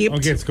untaped.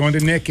 Okay, it's going to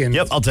Nick in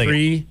Yep, I'll take it.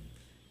 3,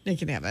 They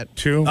can have it.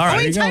 2. All right.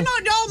 There you Wait, go. time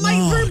out. No,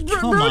 Mike,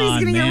 come Brody's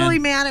on, going to get man. really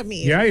mad at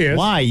me. Yeah, he is.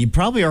 Why? You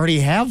probably already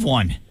have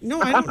one.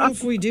 No, I don't know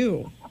if we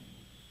do.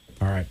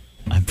 All right.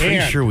 I'm pretty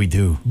And- sure we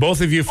do.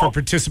 Both of you for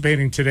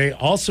participating today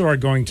also are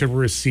going to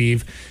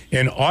receive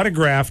an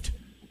autographed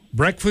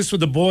Breakfast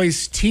with the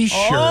Boys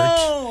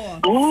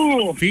t-shirt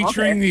Ooh.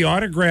 featuring the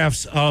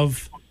autographs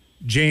of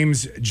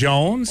James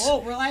Jones. Oh,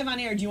 we're live on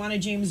air. Do you want a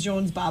James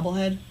Jones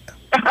bobblehead?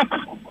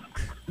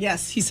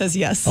 Yes, he says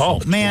yes. Oh,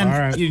 Man, all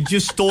right. you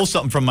just stole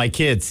something from my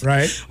kids.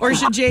 Right. Or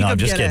should Jacob No, I'm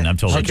just get kidding. it? I'm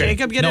totally Should kidding.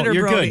 Jacob get No, it or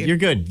you're Brody? good. You're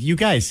good. You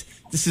guys,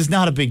 this is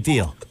not a big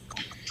deal.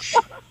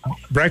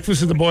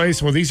 Breakfast with the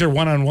boys. Well, these are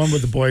one-on-one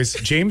with the boys.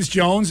 James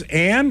Jones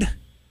and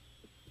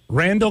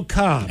Randall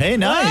Cobb. Hey,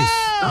 nice.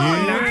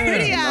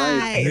 Pretty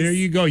eyes. There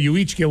you go. You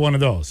each get one of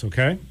those,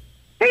 okay?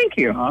 Thank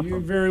you. You're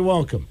very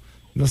welcome.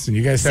 Listen,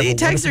 you guys have See, a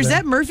wonderful texters, day.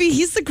 that Murphy,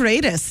 he's the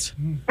greatest.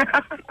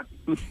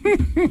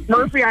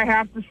 Murphy, I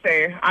have to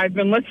say, I've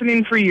been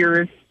listening for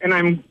years, and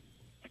I'm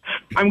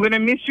going to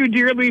miss you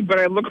dearly, but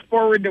I look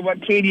forward to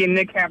what Katie and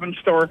Nick have in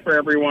store for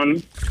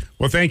everyone.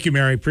 Well, thank you,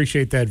 Mary.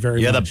 Appreciate that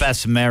very You're much. the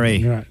best,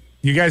 Mary. All right.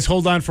 You guys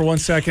hold on for 1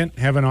 second.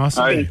 Have an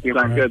awesome day. Thank you.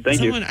 I'm good.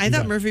 Thank you. I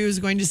thought Murphy was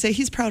going to say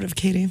he's proud of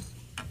Katie.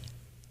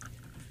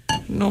 I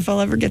don't know if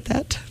I'll ever get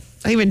that.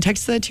 I even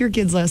texted that to your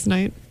kids last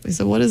night. I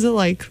said, what is it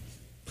like?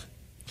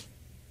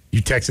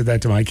 You texted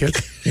that to my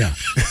kids? Yeah.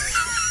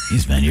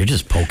 Jeez, man, you're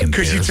just poking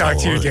Because you bears talked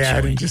all to your over the dad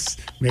joint. and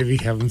just maybe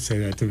have him say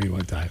that to me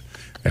one time.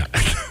 Yeah.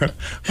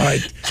 All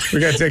right. We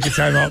got to take a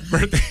time out.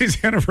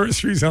 Birthdays,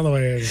 anniversaries on the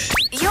way.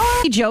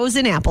 Joe's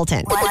in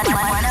Appleton. 101.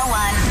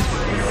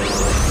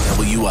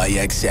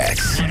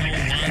 WIXX.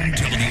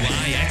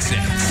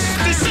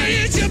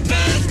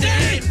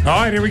 All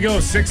right, here we go.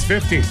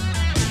 6:50.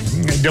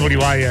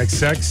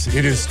 WIXX.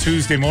 It is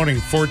Tuesday morning,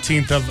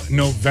 14th of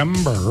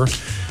November.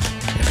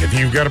 And if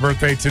you've got a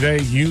birthday today,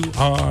 you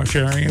are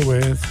sharing it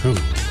with who?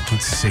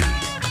 Let's see.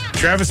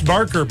 Travis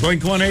Barker,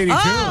 Blink 182.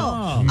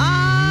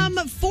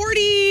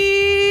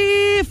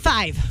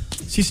 45.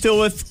 Is he still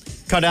with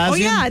Kardashian? Oh,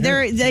 yeah.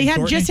 They had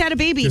Courtney? just had a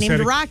baby Just named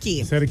had a- Rocky.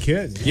 Just had a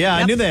kid. Yeah, I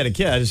Yep. knew they had a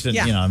kid. I just didn't,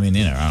 Yeah. I don't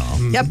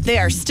know. Yep, they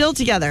are still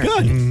together.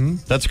 Good.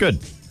 That's good.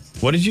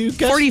 What did you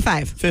guess?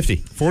 45. 50.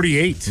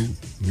 48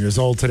 years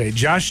old today.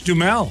 Josh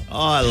Duhamel. Oh,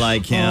 I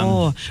like him.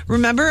 Oh, I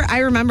remember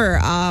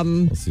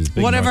see his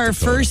big one of North our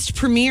Dakota. first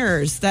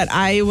premieres that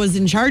I was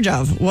in charge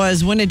of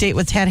was Win a Date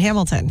with Tad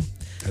Hamilton,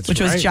 That's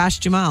which right. was Josh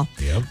Duhamel.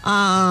 Yep.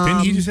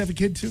 Didn't he just have a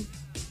kid too?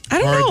 I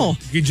don't know.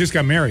 He just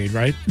got married,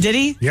 right? Did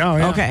he?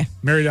 Yeah. Okay.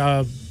 Married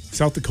a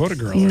South Dakota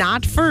girl.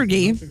 Not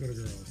Fergie.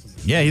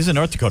 Yeah, he's a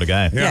North Dakota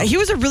guy. Yeah, he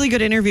was a really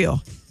good interview.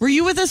 Were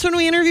you with us when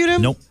we interviewed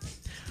him? Nope.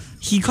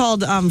 He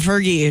called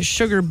Fergie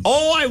Sugar.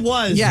 Oh, I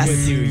was Yes.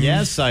 with you.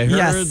 Yes, I heard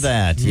Yes.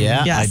 that.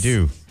 Yeah, Yes. I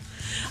do.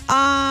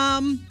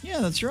 Um, Yeah,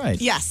 that's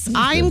right. yes,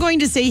 I'm going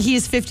to say he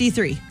is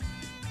 53.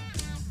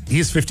 He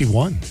is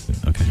 51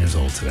 years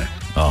old today.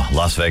 Oh,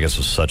 Las Vegas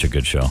was such a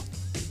good show.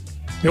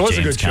 It was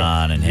a James good show.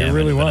 Caan and him It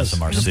really and was. Vanessa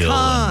Marcil.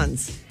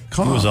 Cons.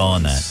 Who was all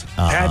in that?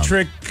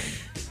 Patrick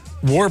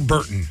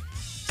Warburton.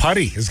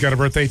 Putty has got a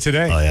birthday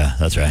today. Oh, yeah,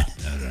 that's right.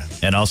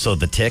 And also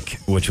The Tick,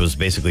 which was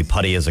basically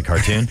Putty as a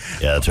cartoon.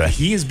 Yeah, that's right.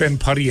 He has been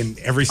Putty in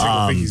every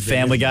single thing he's been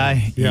Family in.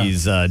 Guy. Yeah.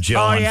 He's Joe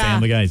Oh, on yeah.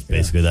 Family Guy. He's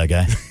basically that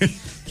guy.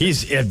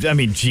 He's,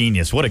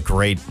 genius. What a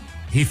great,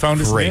 He found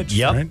his great, niche,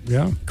 yep. right?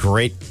 Yeah.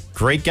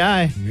 great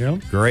guy.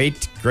 Yep.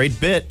 Great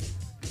bit.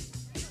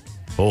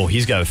 Oh,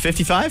 he's got a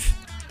 55?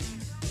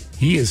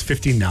 He is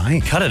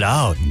 59 Cut it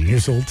out.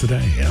 years old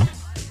today. Yeah.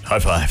 High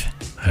five.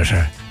 That's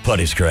right.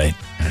 Putty's great.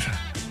 That's right.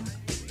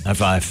 High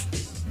five.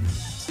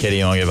 Katie,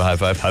 you want to give a high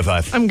five? High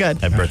five. I'm good.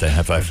 Happy birthday.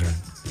 High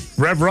five.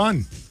 Rev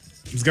Run.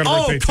 He's got a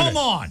Oh, birthday come today.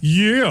 on.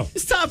 Yeah.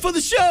 It's time for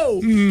the show.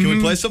 Can we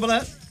play some of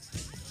that?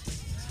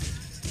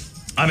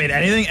 I mean,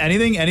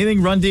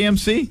 anything Run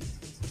DMC?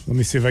 Let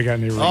me see if I got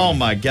any. Oh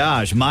my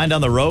gosh, Mind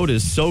on the Road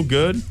is so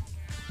good.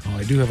 Oh,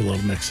 I do have a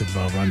little mix of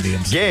Run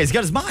DMC. Yeah, he's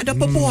got his mind up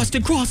in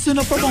Boston, crossing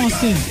up from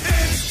Boston.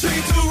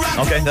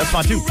 Okay, that's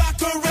fine too.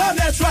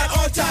 That's right,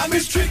 on time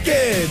is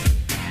tricky.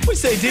 We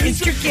say, D. It's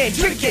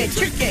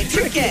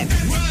tricky.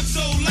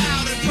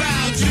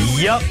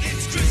 Yep.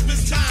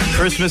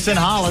 Christmas in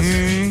Hollis.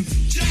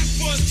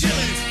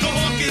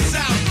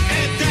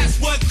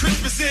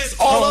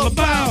 All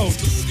about.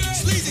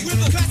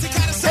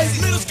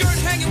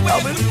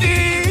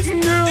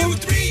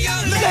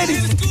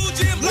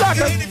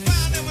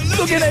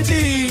 Looking at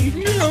thee.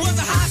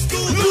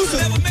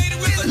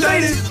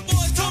 Ladies.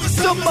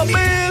 Took my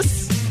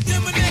miss.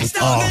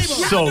 Oh,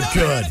 so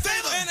good.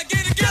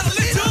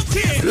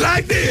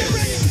 Like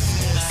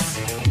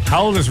this.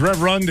 How old is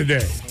Rev Run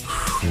today?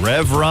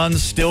 Rev Run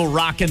still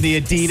rocking the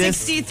Adidas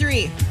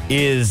 63.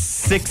 is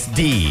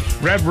 6D.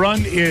 Rev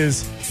Run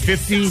is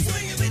 59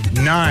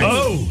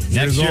 next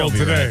years year old will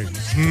be today.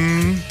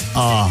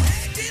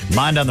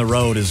 Mind on the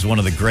Road is one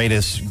of the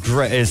greatest.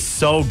 Is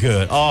so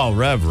good. Oh,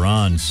 Rev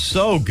Run,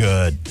 so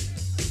good.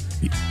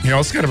 You know,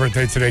 it's got a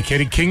birthday today,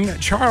 Katie. King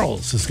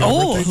Charles has got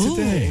a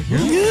birthday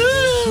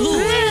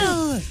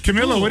today.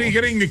 Camilla, what are you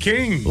getting the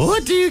king?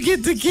 What do you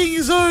get? The king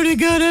has already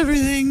got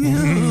everything,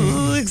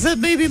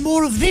 except maybe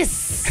more of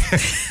this.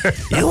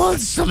 You want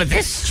some of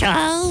this,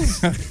 Charles?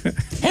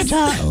 Hey,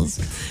 Charles.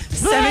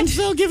 Perhaps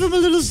I'll give him a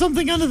little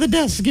something under the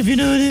desk, if you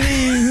know what I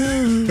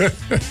mean.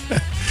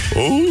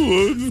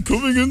 Oh, I'm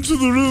coming into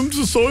the room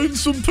to sign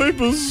some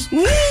papers.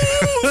 Ooh,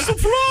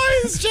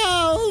 surprise,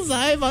 Charles.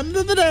 I'm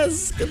under the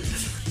desk.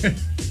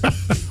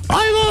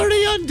 I've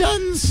already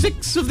undone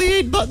 6 of the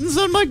 8 buttons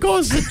on my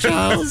corset,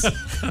 Charles.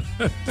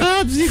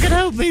 Perhaps you could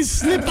help me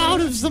slip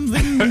out of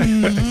something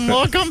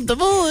more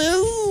comfortable.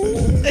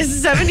 It's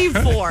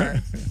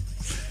 74.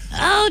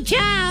 Oh,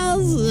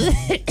 Charles.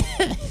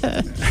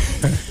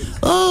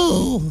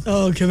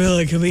 Oh,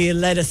 Camilla, can we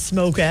light a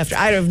smoke after?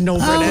 I have no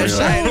British.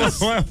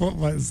 What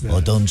was that?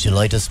 Well, don't you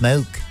light a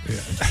smoke?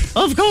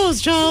 Of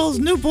course, Charles.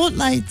 Newport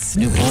Lights.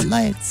 Newport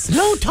Lights.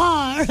 No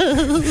tar.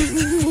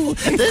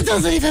 This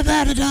doesn't even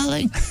matter,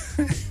 darling.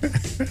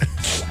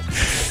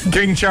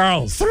 King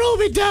Charles. Throw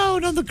me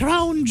down on the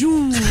crown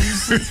jewels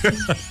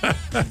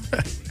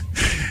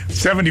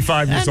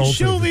 75 years and old.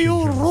 show me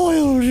your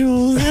royal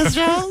jewels. Yes,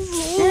 Charles.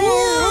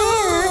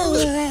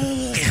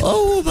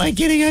 Oh, am I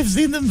kidding? I've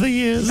seen them for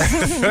years.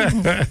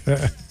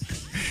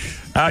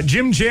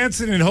 Jim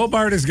Jansen in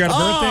Hobart has got a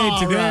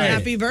birthday today.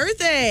 Happy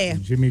birthday.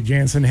 Jimmy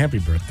Jansen, happy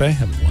birthday.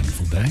 Have a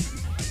wonderful day.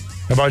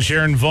 How about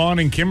Sharon Vaughn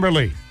and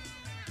Kimberly?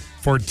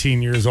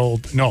 14 years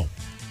old. No,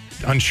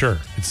 unsure.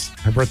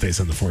 Her birthday's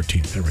on the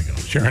 14th. There we go.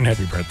 Sharon,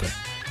 happy birthday.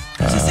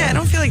 I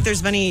don't feel like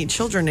there's many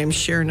children named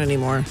Sharon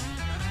anymore.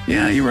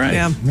 Yeah, you're right.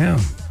 Yeah.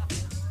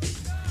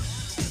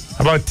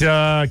 How about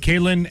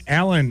Kaylin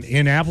Allen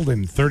in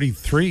Appleton,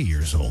 33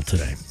 years old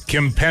today.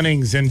 Kim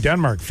Pennings in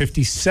Denmark,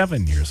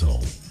 57 years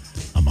old.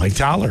 Mike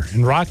Toller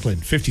in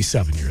Rockland,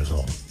 57 years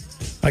old.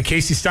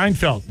 Casey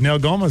Steinfeld, Nell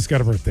Goma's got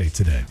a birthday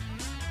today.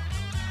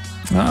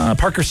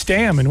 Parker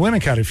Stam in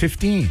Winnicott at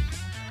 15.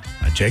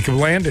 Jacob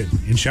Landon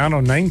in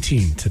Shawano,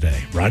 19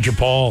 today. Roger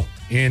Paul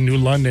in New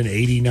London,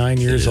 89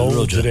 years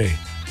old today.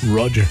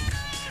 Roger.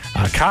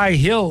 Kai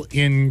Hill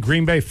in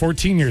Green Bay,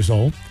 14 years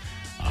old.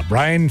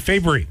 Brian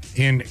Fabry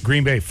in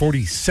Green Bay,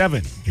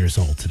 47 years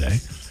old today.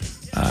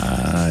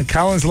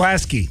 Collins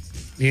Lasky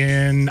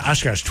in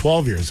Oshkosh,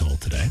 12 years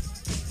old today.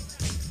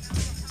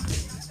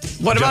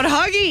 What about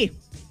Huggy?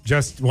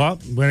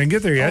 We didn't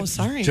get there yet. Oh,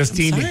 sorry.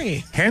 Justine I'm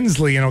sorry.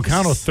 Hensley in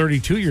O'Connell,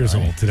 32 years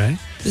old today.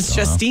 It's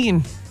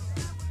Justine.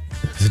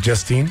 Is it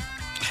Justine?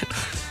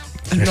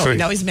 No,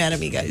 now he's mad at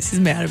me, guys. He's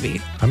mad at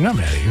me. I'm not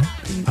mad at you.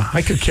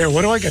 I could care.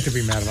 What do I got to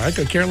be mad about? I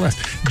could care less.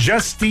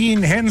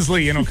 Justine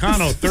Hensley in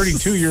O'Connell,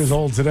 32 years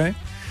old today.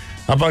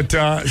 How about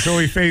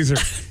Zoe Fazer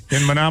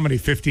in Menominee,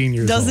 15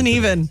 years old. Doesn't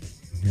even.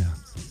 Yeah.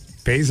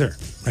 Fazer.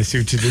 I see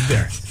what you did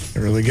there.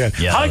 Really good.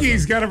 Yeah,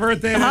 Huggy's got a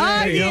birthday today.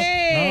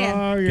 Huggy!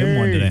 Oh, Give him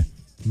one today.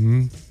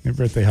 Your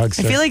birthday hug,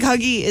 sir. I feel like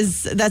Huggy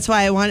is, that's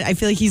why I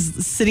feel like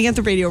he's sitting at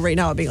the radio right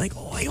now being like,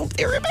 I hope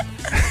they remember.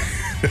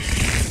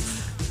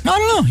 I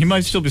don't know. He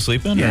might still be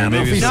sleeping. Yeah, or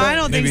maybe No, I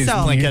don't think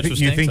so.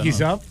 You think he's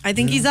up? I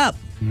think he's up.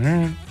 All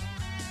right.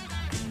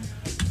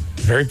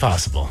 Very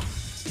possible.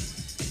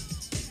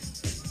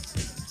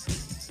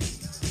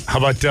 How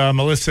about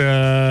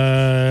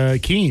Melissa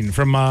Keene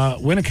from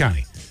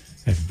Winnicott?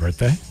 Happy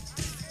birthday.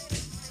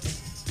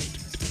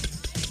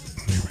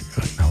 There we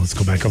go. Now let's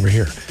go back over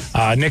here.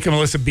 Nick and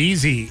Melissa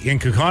Beasy in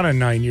Kaukauna,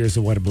 9 years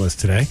of wedded bliss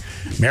today.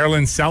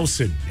 Marilyn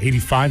Souson,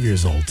 85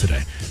 years old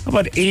today. How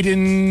about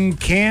Aiden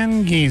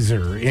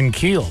Cangeezer in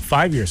Kiel,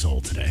 5 years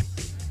old today.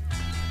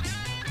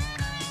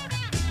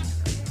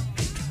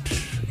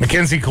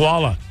 Mackenzie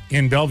Koala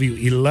in Bellevue,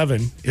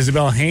 11.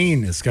 Isabel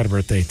Hain has got a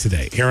birthday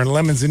today. Aaron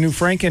Lemons in New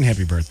Franken,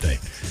 happy birthday.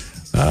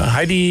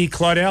 Heidi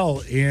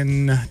Claudel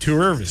in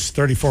Tuervis,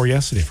 34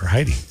 yesterday for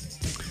Heidi.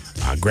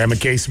 Grandma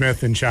K.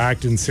 Smith in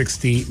Shockton,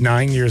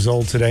 69 years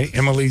old today.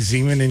 Emily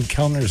Zeman in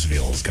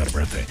Kellnersville has got a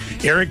birthday.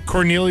 Eric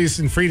Cornelius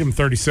in Freedom,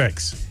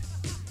 36.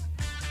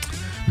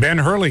 Ben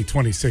Hurley,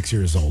 26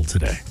 years old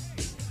today.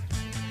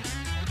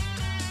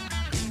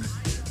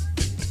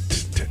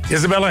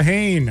 Isabella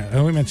Hain.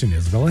 Oh, we mentioned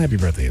Isabella. Happy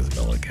birthday,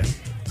 Isabella, again.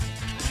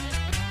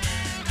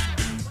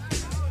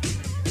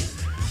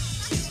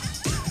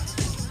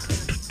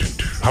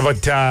 How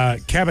about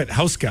Cabot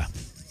Hauska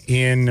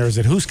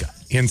Huska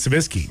in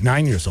Sabisky,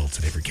 9 years old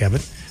today for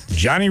Cabot.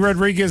 Johnny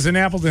Rodriguez in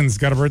Appleton's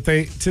got a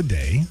birthday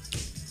today.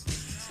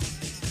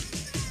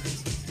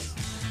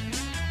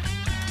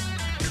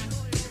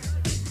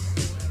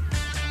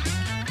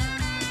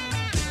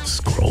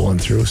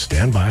 Scrolling through,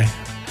 stand by.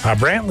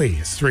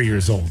 Brantley is 3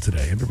 years old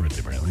today. Happy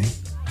birthday,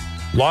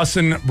 Brantley.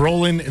 Lawson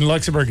Brolin in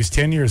Luxembourg is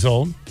 10 years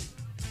old.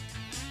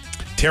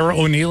 Tara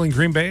O'Neill in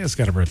Green Bay has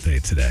got a birthday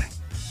today.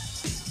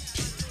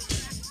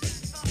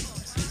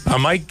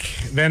 Mike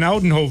Van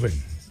Oudenhoven.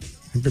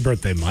 Happy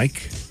birthday,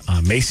 Mike.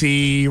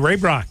 Macy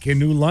Raybrock in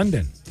New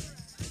London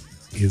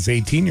is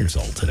 18 years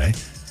old today.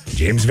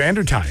 James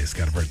Vandertye has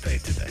got a birthday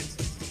today.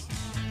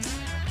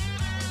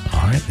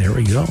 All right, there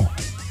we go.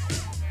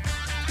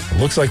 It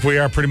looks like we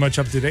are pretty much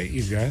up to date,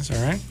 you guys,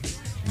 all right?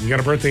 You got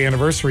a birthday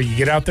anniversary, you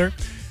get out there,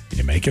 and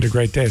you make it a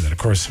great day. Then, of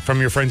course,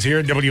 from your friends here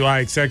at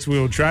WIXX, we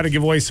will try to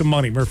give away some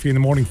money. Murphy in the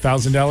Morning,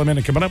 $1,000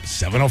 minute coming up,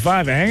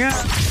 7:05. Hang on.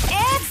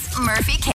 It's Murphy K.